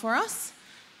jump up for us.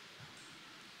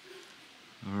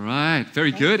 All right,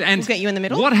 very good. And we'll get you in the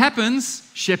middle. What happens,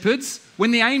 shepherds,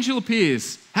 when the angel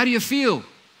appears? How do you feel?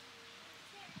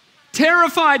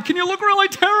 Terrified. Can you look really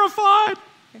terrified?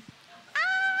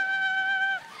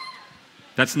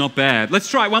 That's not bad. Let's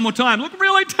try it one more time. Look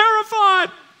really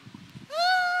terrified.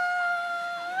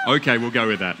 Okay, we'll go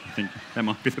with that. I think that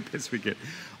might be the best we get.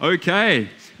 Okay,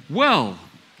 well,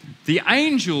 the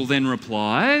angel then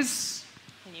replies...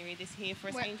 Can you read this here for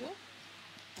us, angel?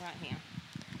 Right here.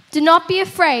 Do not be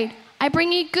afraid. I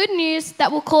bring you good news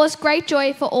that will cause great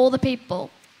joy for all the people.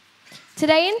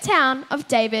 Today in town of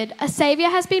David, a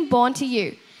Saviour has been born to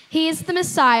you. He is the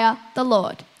Messiah, the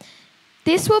Lord.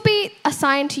 This will be a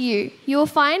sign to you. You will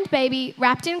find baby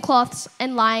wrapped in cloths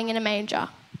and lying in a manger.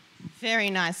 Very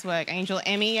nice work, Angel.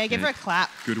 Emmy, give her a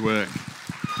clap. Good work.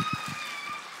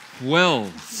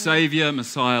 Well, Saviour,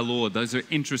 Messiah, Lord, those are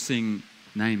interesting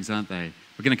names, aren't they?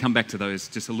 We're going to come back to those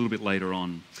just a little bit later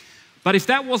on. But if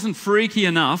that wasn't freaky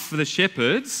enough for the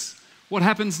shepherds, what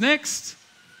happens next?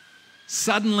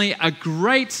 Suddenly a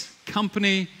great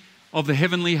company of the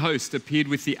heavenly host appeared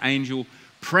with the angel,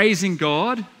 praising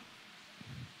God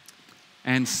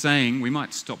and saying, we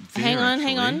might stop there.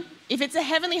 Hang on. If it's a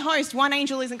heavenly host, one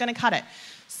angel isn't going to cut it.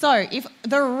 So if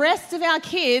the rest of our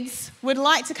kids would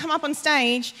like to come up on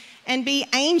stage and be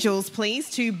angels, please,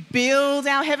 to build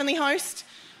our heavenly host,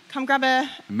 come grab a...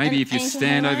 Maybe if you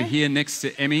stand over here next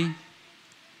to Emmy.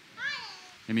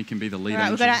 Emmy can be the lead angel.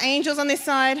 We've got our angels on this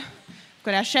side. We've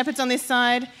got our shepherds on this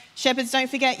side. Shepherds, don't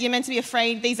forget, you're meant to be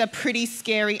afraid. These are pretty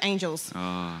scary angels.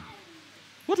 Ah,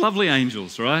 what lovely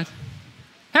angels, right?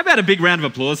 How about a big round of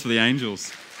applause for the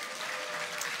angels?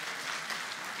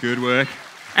 Good work.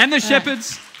 And the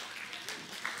shepherds.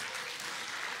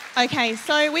 Okay,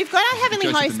 so we've got our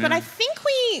heavenly host, but I think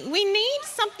we need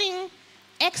something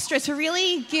extra to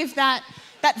really give that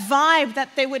vibe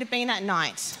that there would have been that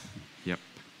night. Yep.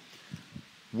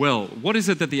 Well, what is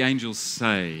it that the angels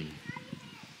say?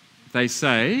 They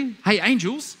say, hey,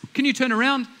 angels, can you turn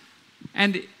around?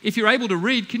 And if you're able to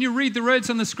read, can you read the words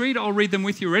on the screen? I'll read them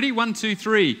with you. Ready? 1, 2,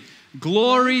 3.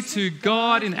 Glory to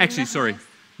God in... Actually, sorry.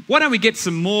 Why don't we get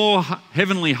some more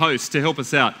heavenly hosts to help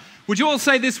us out? Would you all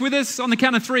say this with us on the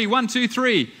count of 3? 1, 2,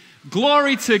 3.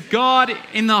 Glory to God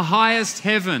in the highest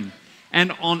heaven,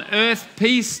 and on earth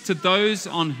peace to those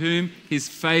on whom his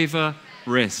favour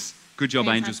rests. Good job,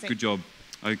 angels. Good job.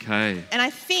 Okay. And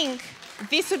I think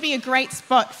this would be a great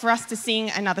spot for us to sing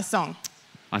another song.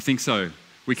 I think so.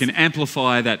 We can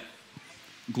amplify that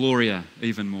Gloria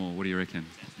even more. What do you reckon?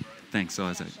 Thanks,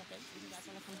 Isaac.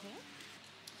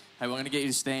 Hey, we're going to get you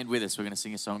to stand with us. We're going to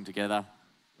sing a song together.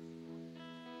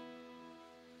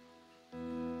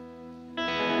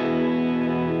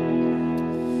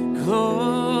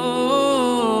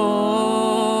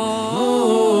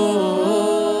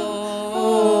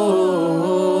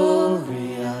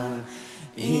 Gloria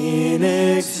in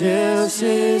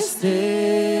excelsis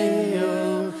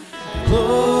Deo.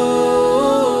 Gloria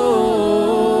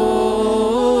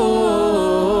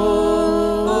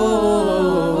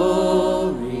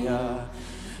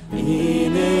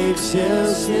in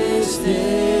excelsis Deo.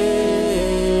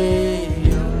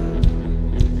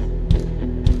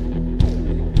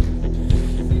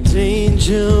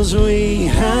 Angels we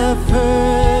have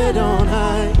heard on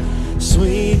high,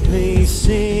 sweetly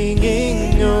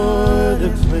singing o'er the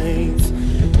plains,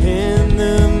 and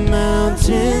the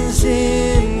mountains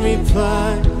in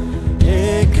reply,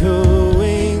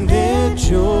 echoing their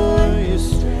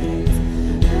joyous strain.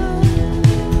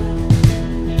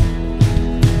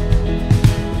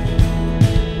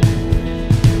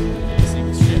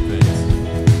 Sing shepherds.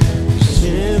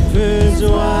 Shepherds,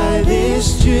 why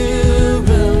this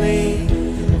jubilee?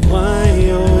 Why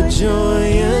your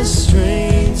joyous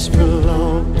strains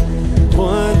prolong?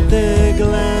 What the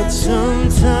gladsome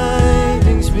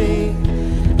tidings be,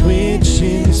 which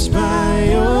inspire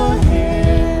your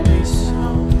heavenly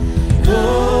song?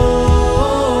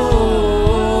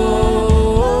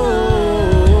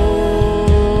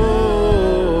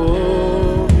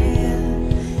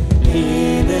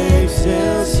 In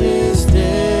excelsis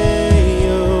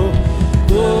Deo,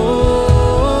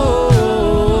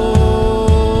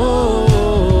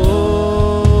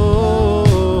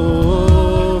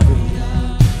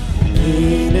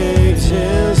 in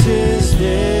excelsis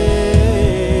Deo.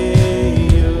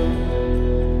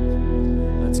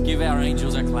 Let's give our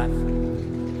angels a clap.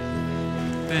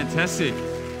 Fantastic.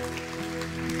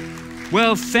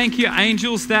 Well, thank you,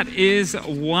 angels. That is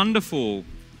wonderful.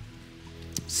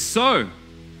 So,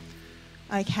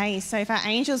 Okay, so if our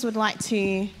angels would like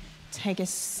to take a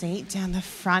seat down the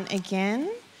front again.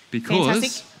 because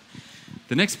Fantastic.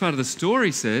 the next part of the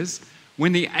story says,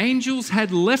 when the angels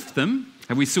had left them,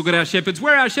 have we still got our shepherds?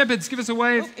 Where are our shepherds? Give us a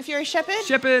wave. If you're a shepherd,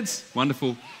 Shepherds.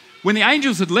 Wonderful. When the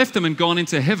angels had left them and gone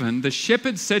into heaven, the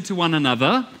shepherds said to one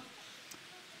another,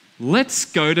 let's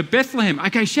go to Bethlehem.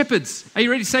 Okay, shepherds, are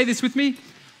you ready to say this with me?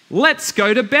 Let's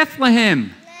go to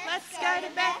Bethlehem let's go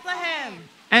to Bethlehem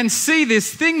and see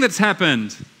this thing that's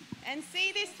happened, and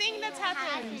see this thing that's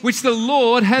happened. which the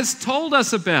Lord has told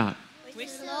us about.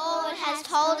 Which the Lord has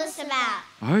told us about.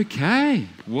 Okay,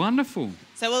 wonderful.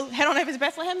 So we'll head on over to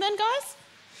Bethlehem then, guys.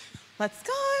 Let's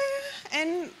go.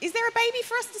 And is there a baby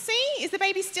for us to see? Is the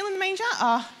baby still in the manger?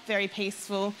 Oh, very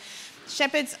peaceful.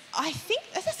 Shepherds, I think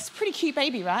this is a pretty cute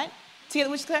baby, right? Together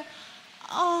we'll just go,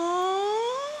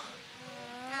 oh.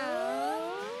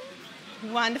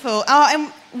 Wonderful. Oh,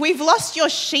 and we've lost your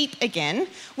sheep again.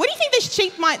 What do you think the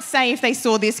sheep might say if they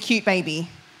saw this cute baby?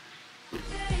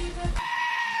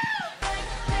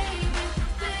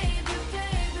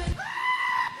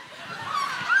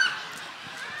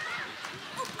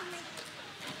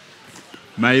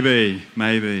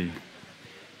 Maybe.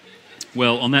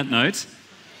 Well, on that note,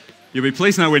 you'll be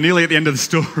pleased to know we're nearly at the end of the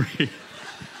story.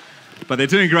 But they're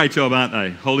doing a great job, aren't they?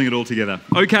 Holding it all together.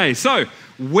 Okay, so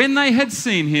when they had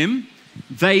seen him,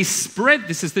 they spread,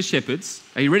 this is the shepherds.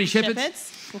 Are you ready, shepherds?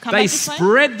 Shepherds, we'll come They back this way.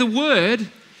 spread the word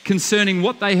concerning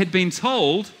what they had been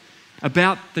told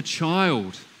about the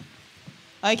child.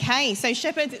 Okay, so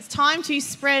shepherds, it's time to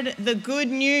spread the good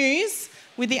news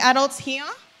with the adults here.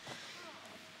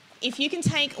 If you can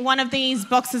take one of these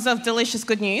boxes of delicious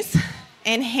good news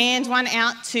and hand one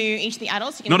out to each of the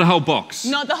adults. You can Not a whole box.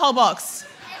 Not the whole box.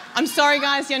 I'm sorry,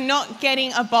 guys, you're not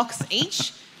getting a box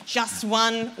each. Just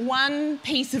one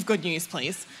piece of good news,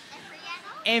 please.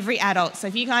 Every adult. So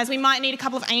if you guys, we might need a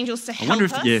couple of angels to help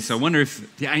us. I wonder if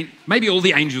maybe all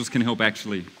the angels can help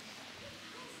actually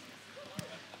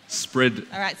spread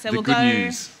All right, so the we'll good go.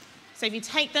 news. So if you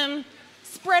take them,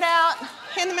 spread out,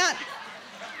 hand them out.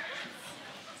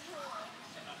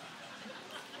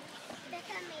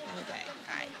 Okay,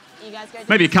 all right. You guys go.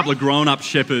 Maybe a couple of grown-up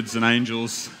shepherds and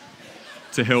angels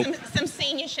to help. Some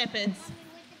senior shepherds.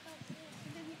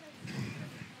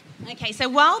 Okay, so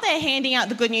while they're handing out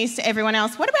the good news to everyone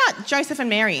else, what about Joseph and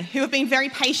Mary, who have been very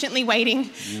patiently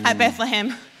waiting at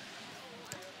Bethlehem?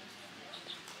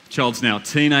 Child's now a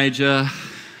teenager.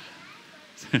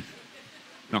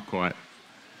 Not quite.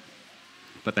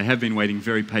 But they have been waiting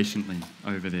very patiently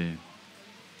over there.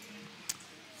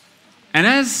 And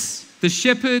as the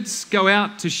shepherds go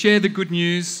out to share the good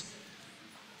news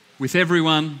with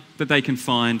everyone that they can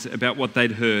find about what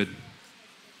they'd heard,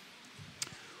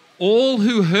 all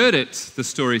who heard it, the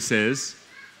story says,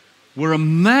 were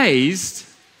amazed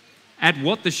at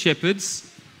what the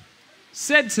shepherds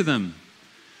said to them.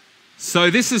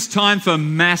 So this is time for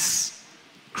mass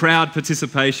crowd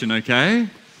participation, okay?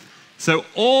 So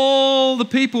all the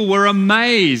people were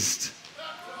amazed.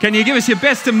 Can you give us your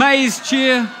best amazed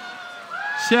cheer?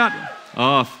 Shout.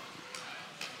 Oh.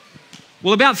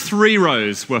 Well, about 3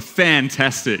 rows were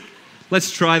fantastic. Let's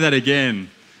try that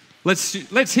again. Let's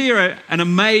hear an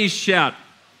amazed shout.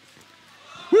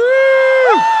 Woo!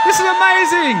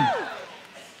 Amazing!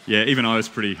 Yeah, even I was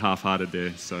pretty half-hearted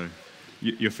there, so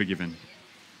you're forgiven.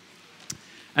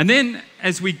 And then,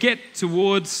 as we get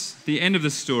towards the end of the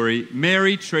story,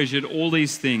 Mary treasured all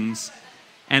these things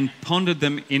and pondered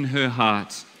them in her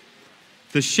heart.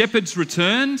 The shepherds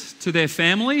returned to their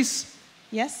families.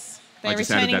 Yes, I they're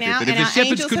just added returning that now. bit. But if and the our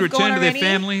shepherds angels could have return gone to their already.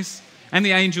 families, and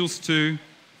the angels too,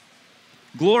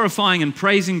 glorifying and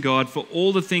praising God for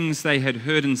all the things they had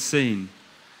heard and seen,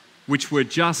 which were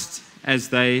just as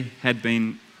they had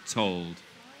been told.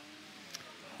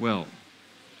 Well,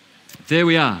 there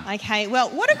we are. Okay, well,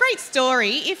 what a great story.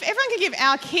 If everyone could give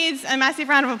our kids a massive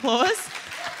round of applause.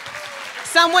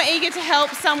 Some were eager to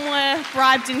help, some were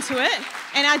bribed into it.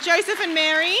 And our Joseph and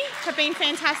Mary have been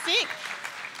fantastic.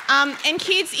 And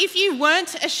kids, if you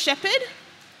weren't a shepherd,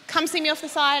 come see me off the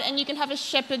side and you can have a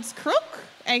shepherd's crook,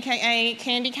 aka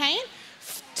candy cane,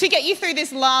 to get you through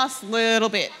this last little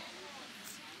bit.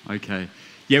 Okay.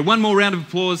 Yeah, one more round of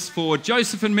applause for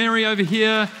Joseph and Mary over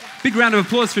here. Big round of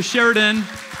applause for Sheriden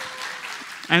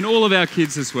and all of our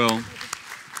kids as well.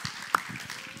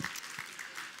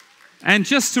 And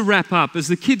just to wrap up, as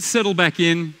the kids settle back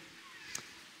in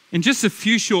just a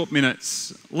few short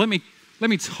minutes, let me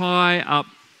tie up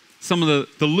some of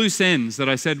the loose ends that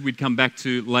I said we'd come back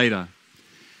to later,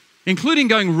 including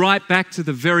going right back to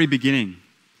the very beginning.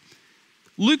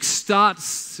 Luke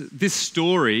starts this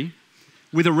story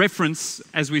with a reference,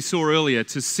 as we saw earlier,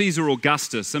 to Caesar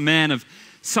Augustus, a man of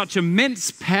such immense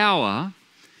power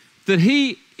that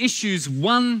he issues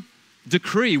one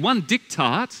decree, one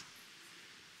diktat,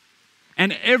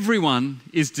 and everyone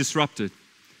is disrupted.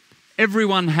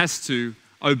 Everyone has to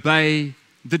obey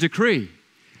the decree.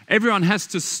 Everyone has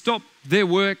to stop their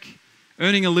work,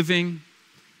 earning a living,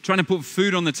 trying to put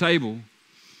food on the table,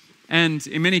 and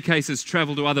in many cases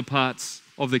travel to other parts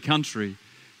of the country,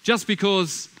 just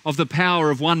because of the power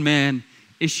of one man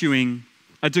issuing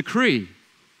a decree.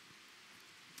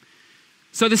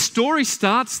 So the story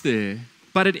starts there,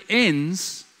 but it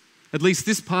ends, at least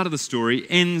this part of the story,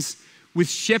 ends with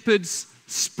shepherds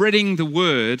spreading the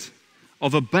word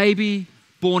of a baby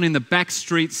born in the back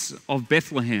streets of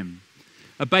Bethlehem.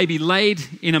 A baby laid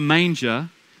in a manger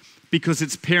because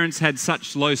its parents had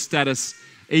such low status,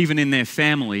 even in their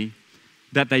family,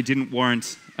 that they didn't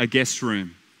warrant a guest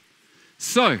room.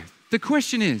 So, the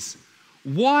question is,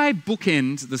 why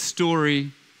bookend the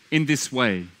story in this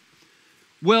way?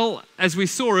 Well, as we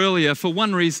saw earlier, for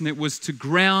one reason it was to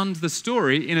ground the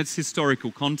story in its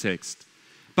historical context.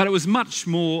 But it was much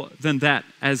more than that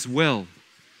as well.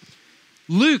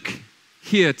 Luke,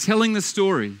 here telling the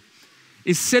story,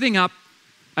 is setting up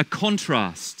a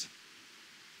contrast,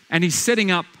 and he's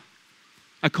setting up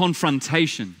a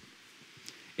confrontation.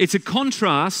 It's a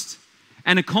contrast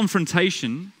and a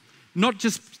confrontation, not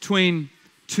just between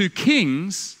two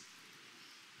kings,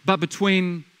 but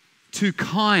between two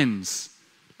kinds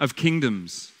of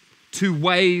kingdoms, two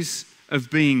ways of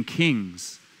being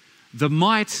kings. The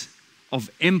might of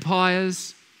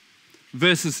empires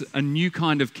versus a new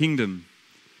kind of kingdom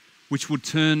which would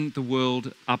turn the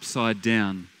world upside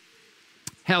down.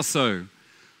 How so?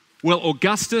 Well,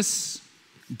 Augustus,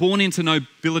 born into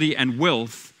nobility and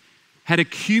wealth, had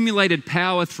accumulated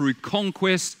power through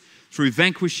conquest, through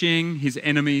vanquishing his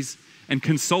enemies and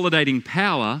consolidating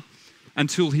power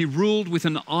until he ruled with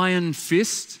an iron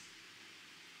fist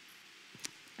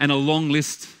and a long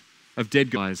list of dead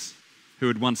guys who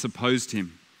had once opposed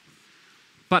him.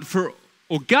 But for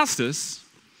Augustus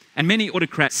and many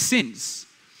autocrats since,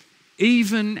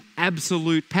 even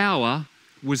absolute power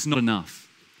was not enough.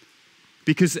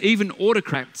 Because even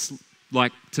autocrats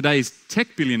like today's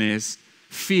tech billionaires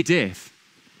fear death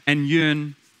and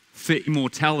yearn for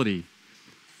immortality.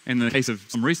 In the case of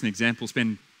some recent examples,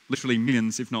 spend literally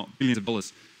millions, if not billions of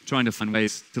dollars, trying to find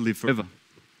ways to live forever.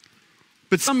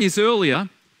 But some years earlier,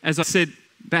 as I said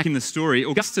back in the story,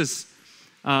 Augustus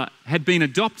had been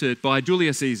adopted by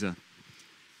Julius Caesar.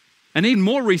 And even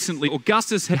more recently,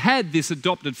 Augustus had had this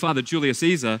adopted father, Julius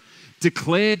Caesar,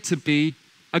 declared to be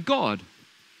a god.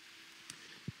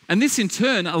 And this in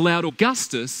turn allowed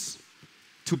Augustus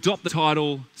to adopt the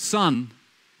title Son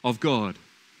of God,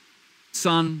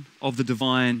 son of the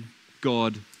divine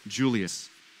God Julius.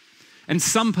 And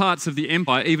some parts of the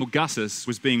empire, even Augustus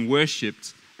was being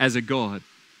worshipped as a god,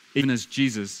 even as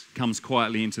Jesus comes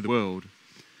quietly into the world.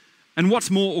 And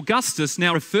what's more, Augustus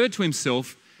now referred to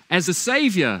himself as the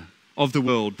savior of the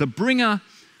world, the bringer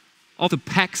of the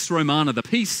Pax Romana, the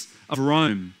peace of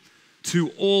Rome,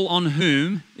 to all on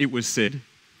whom, it was said,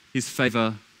 his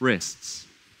favor rests.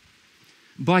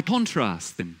 By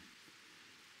contrast, then,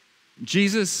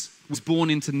 Jesus was born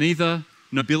into neither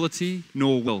nobility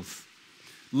nor wealth.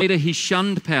 Later, he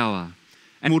shunned power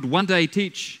and would one day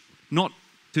teach not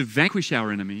to vanquish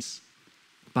our enemies,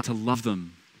 but to love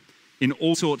them in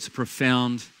all sorts of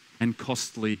profound and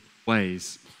costly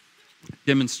ways.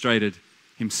 Demonstrated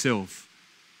himself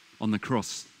on the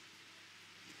cross.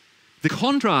 The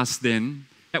contrast then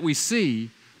that we see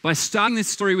by starting this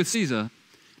story with Caesar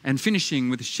and finishing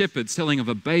with the shepherds telling of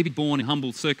a baby born in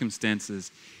humble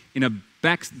circumstances in the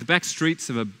back streets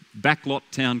of a backlot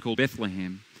town called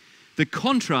Bethlehem. The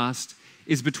contrast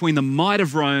is between the might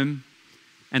of Rome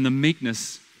and the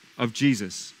meekness of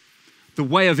Jesus, the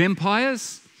way of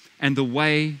empires and the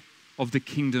way of the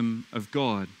kingdom of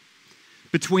God,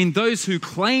 between those who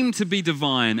claim to be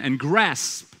divine and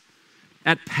grasp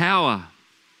at power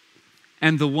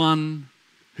and the one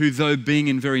who, though being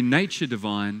in very nature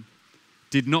divine,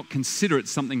 did not consider it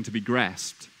something to be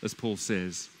grasped, as Paul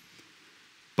says,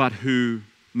 but who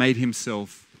made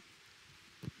himself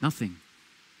nothing,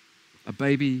 a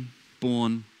baby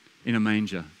born in a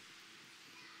manger.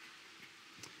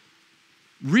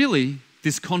 Really,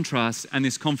 this contrast and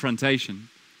this confrontation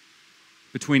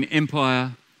between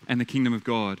empire and the kingdom of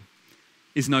God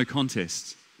is no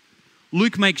contest.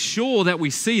 Luke makes sure that we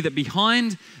see that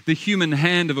behind the human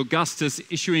hand of Augustus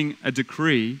issuing a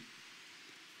decree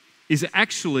is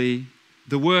actually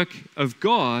the work of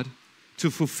God to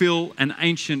fulfill an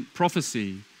ancient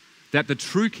prophecy that the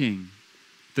true king,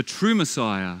 the true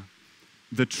Messiah,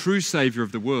 the true Savior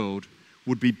of the world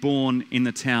would be born in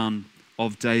the town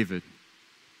of David.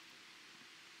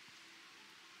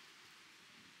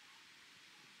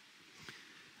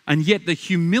 And yet the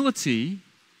humility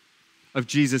of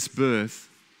Jesus' birth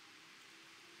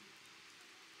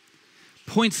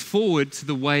points forward to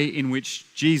the way in which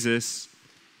Jesus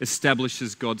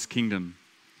establishes God's kingdom.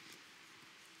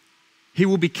 He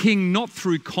will be king not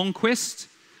through conquest,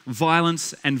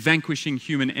 violence, and vanquishing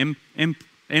human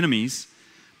enemies,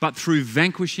 but through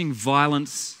vanquishing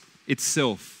violence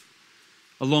itself,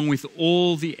 along with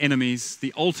all the enemies,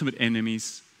 the ultimate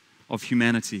enemies of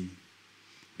humanity,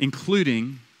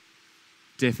 including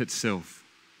death itself.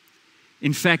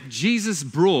 In fact, Jesus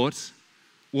brought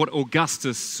what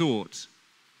Augustus sought,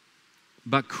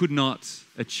 but could not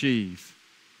achieve: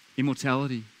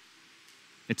 immortality,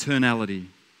 eternality.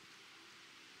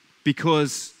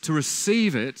 Because to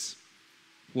receive it,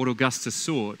 what Augustus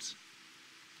sought,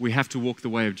 we have to walk the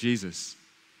way of Jesus,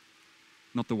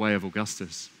 not the way of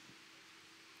Augustus.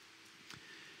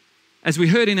 As we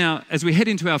head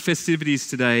into our festivities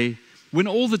today, when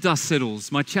all the dust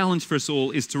settles, my challenge for us all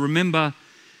is to remember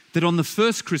that on the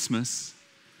first Christmas,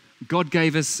 God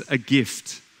gave us a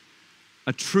gift,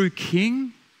 a true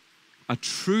King, a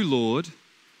true Lord,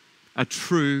 a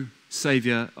true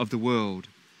Saviour of the world,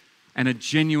 and a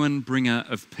genuine bringer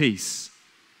of peace,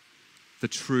 the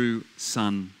true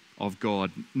Son of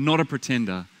God. Not a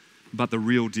pretender, but the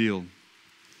real deal.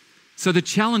 So the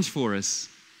challenge for us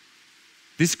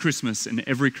this Christmas and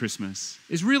every Christmas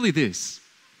is really this: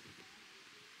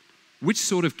 which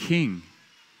sort of king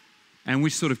and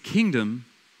which sort of kingdom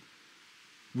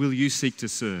will you seek to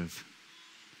serve?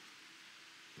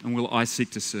 And will I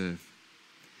seek to serve?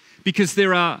 Because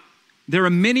there are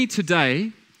many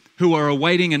today who are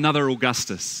awaiting another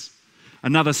Augustus,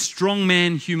 another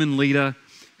strongman human leader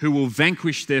who will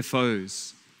vanquish their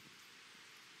foes.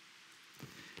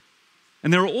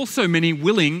 And there are also many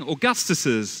willing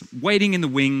Augustuses waiting in the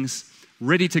wings,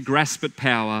 ready to grasp at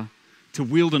power, to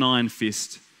wield an iron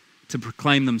fist, to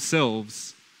proclaim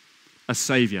themselves a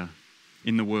saviour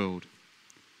in the world.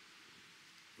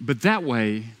 But that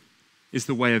way is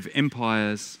the way of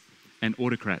empires and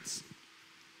autocrats.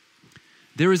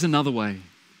 There is another way.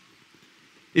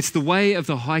 It's the way of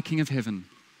the High King of Heaven,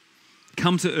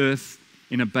 come to earth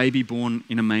in a baby born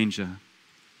in a manger.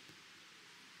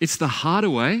 It's the harder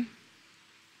way.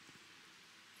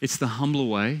 It's the humbler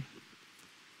way.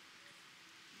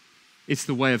 It's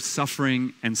the way of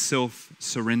suffering and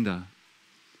self-surrender.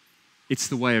 It's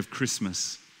the way of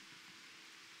Christmas.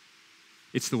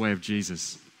 It's the way of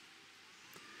Jesus.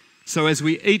 So as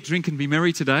we eat, drink, and be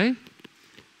merry today,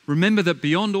 remember that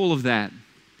beyond all of that,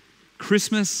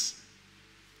 Christmas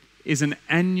is an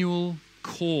annual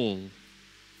call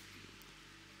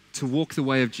to walk the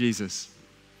way of Jesus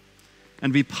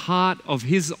and be part of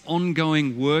his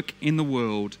ongoing work in the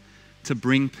world to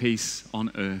bring peace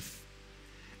on earth,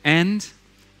 and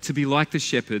to be like the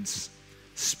shepherds,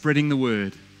 spreading the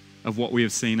word of what we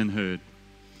have seen and heard,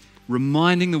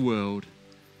 reminding the world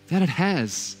that it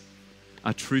has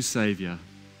a true Saviour,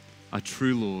 a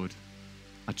true Lord,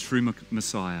 a true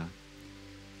Messiah,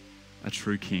 a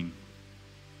true King.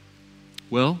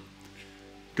 Well,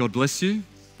 God bless you.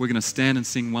 We're going to stand and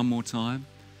sing one more time.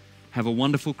 Have a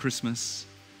wonderful Christmas.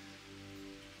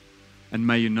 And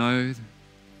may you know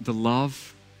the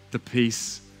love, the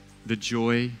peace, the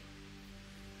joy,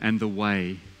 and the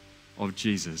way of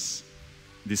Jesus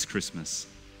this Christmas.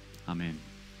 Amen.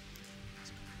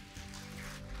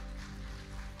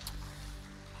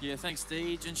 Yeah, thanks,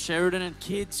 Deej and Sheriden and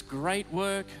kids. Great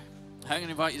work. I'm going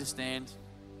to invite you to stand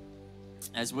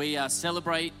as we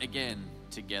celebrate again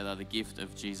together the gift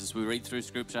of Jesus. We read through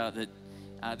Scripture that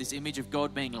this image of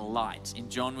God being light. In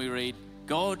John we read,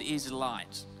 God is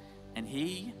light, and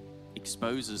He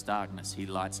exposes darkness. He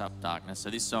lights up darkness.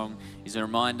 So this song is a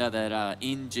reminder that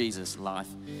in Jesus life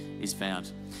is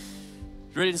found.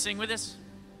 Ready to sing with us?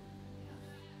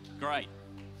 Great.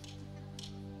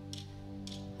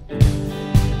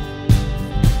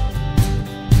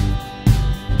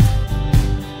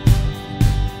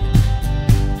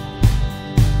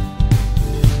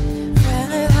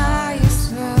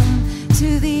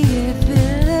 To the earth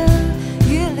below,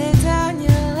 you lay down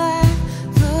your life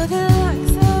for the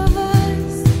likes of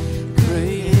us.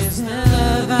 Great is the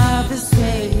love of the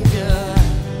Savior.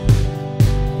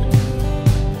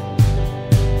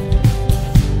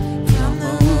 From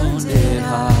the wounded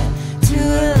heart to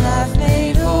a life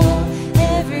made whole,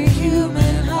 every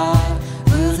human heart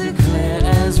was declared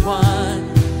as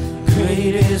one.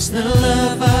 Great is the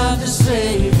love of the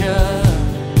Savior.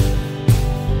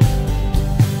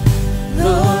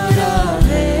 Lord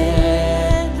of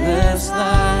endless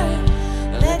light,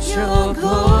 let your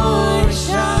glory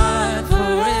shine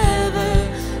forever.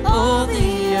 All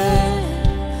the earth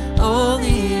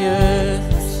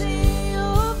will sing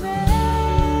your praise.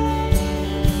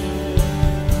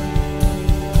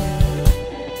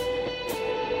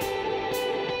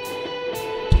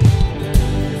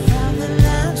 From the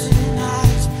mountain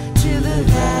heights to the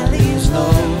valleys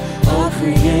low, all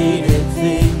created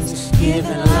things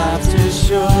given life to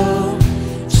show.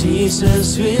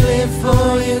 Jesus, we live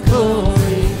for your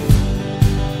glory.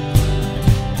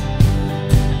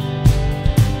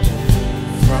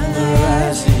 From the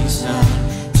rising sun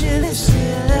to the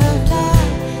still of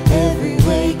night, every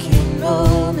waking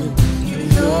moment in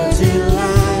your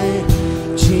delight.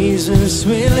 Jesus,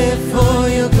 we live for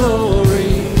your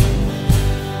glory.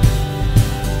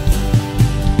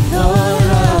 Lord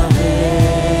of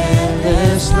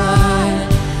endless light,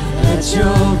 let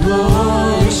your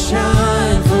glory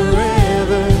shine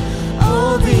forever.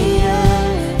 All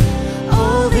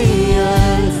the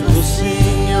earth will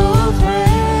sing your praise.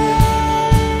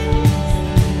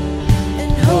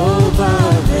 And hope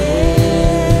of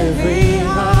every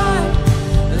heart,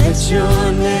 let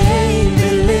your name be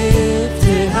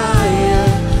lifted higher.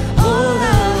 All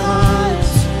our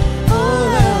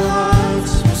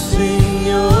hearts will sing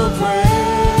your praise.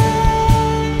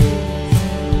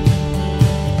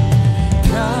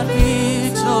 God be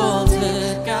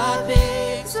exalted, God be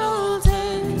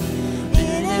exalted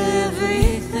in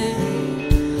everything.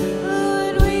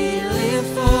 Lord, we live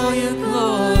for your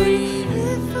glory,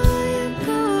 live for your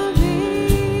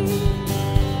glory.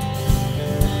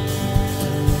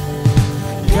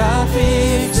 God be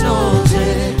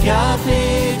exalted, God be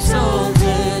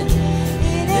exalted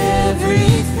in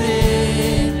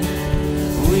everything.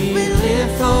 We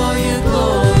live for your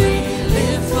glory,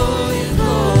 live for your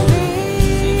glory.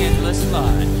 Sing endless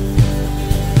light.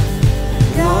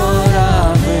 God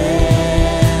of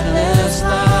endless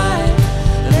light,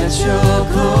 let your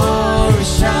glory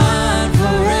shine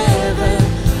forever.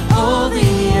 All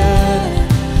the earth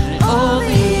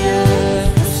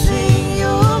will sing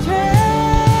your praise.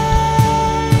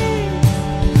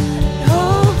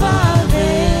 Hope of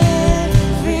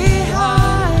every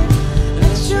heart,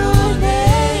 let your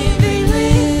name be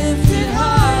lifted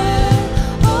higher.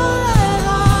 All our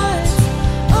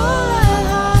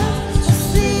hearts will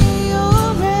sing your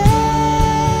praise.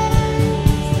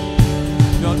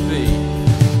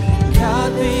 God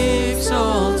be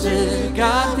exalted,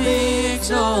 God be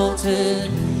exalted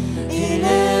in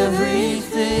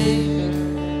everything.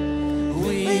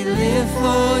 We live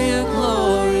for your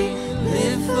glory,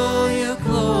 live for your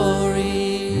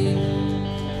glory.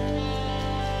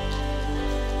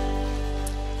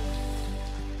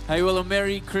 Hey, well, a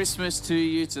Merry Christmas to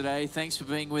you today. Thanks for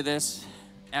being with us.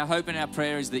 Our hope and our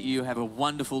prayer is that you have a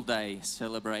wonderful day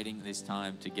celebrating this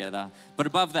time together. But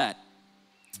above that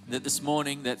this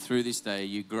morning, that through this day,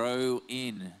 you grow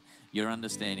in your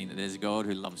understanding that there's a God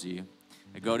who loves you,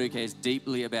 a God who cares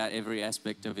deeply about every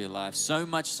aspect of your life, so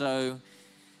much so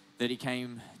that He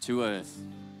came to earth,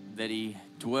 that He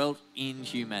dwelt in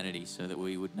humanity so that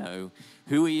we would know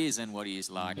who He is and what He is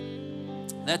like.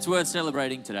 That's worth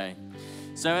celebrating today.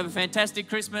 So have a fantastic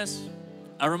Christmas.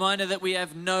 A reminder that we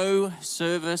have no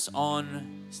service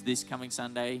on this coming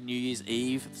Sunday, New Year's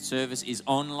Eve. The service is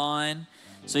online.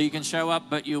 So you can show up,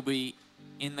 but you'll be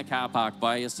in the car park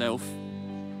by yourself.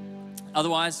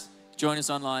 Otherwise, join us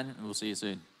online and we'll see you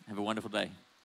soon. Have a wonderful day.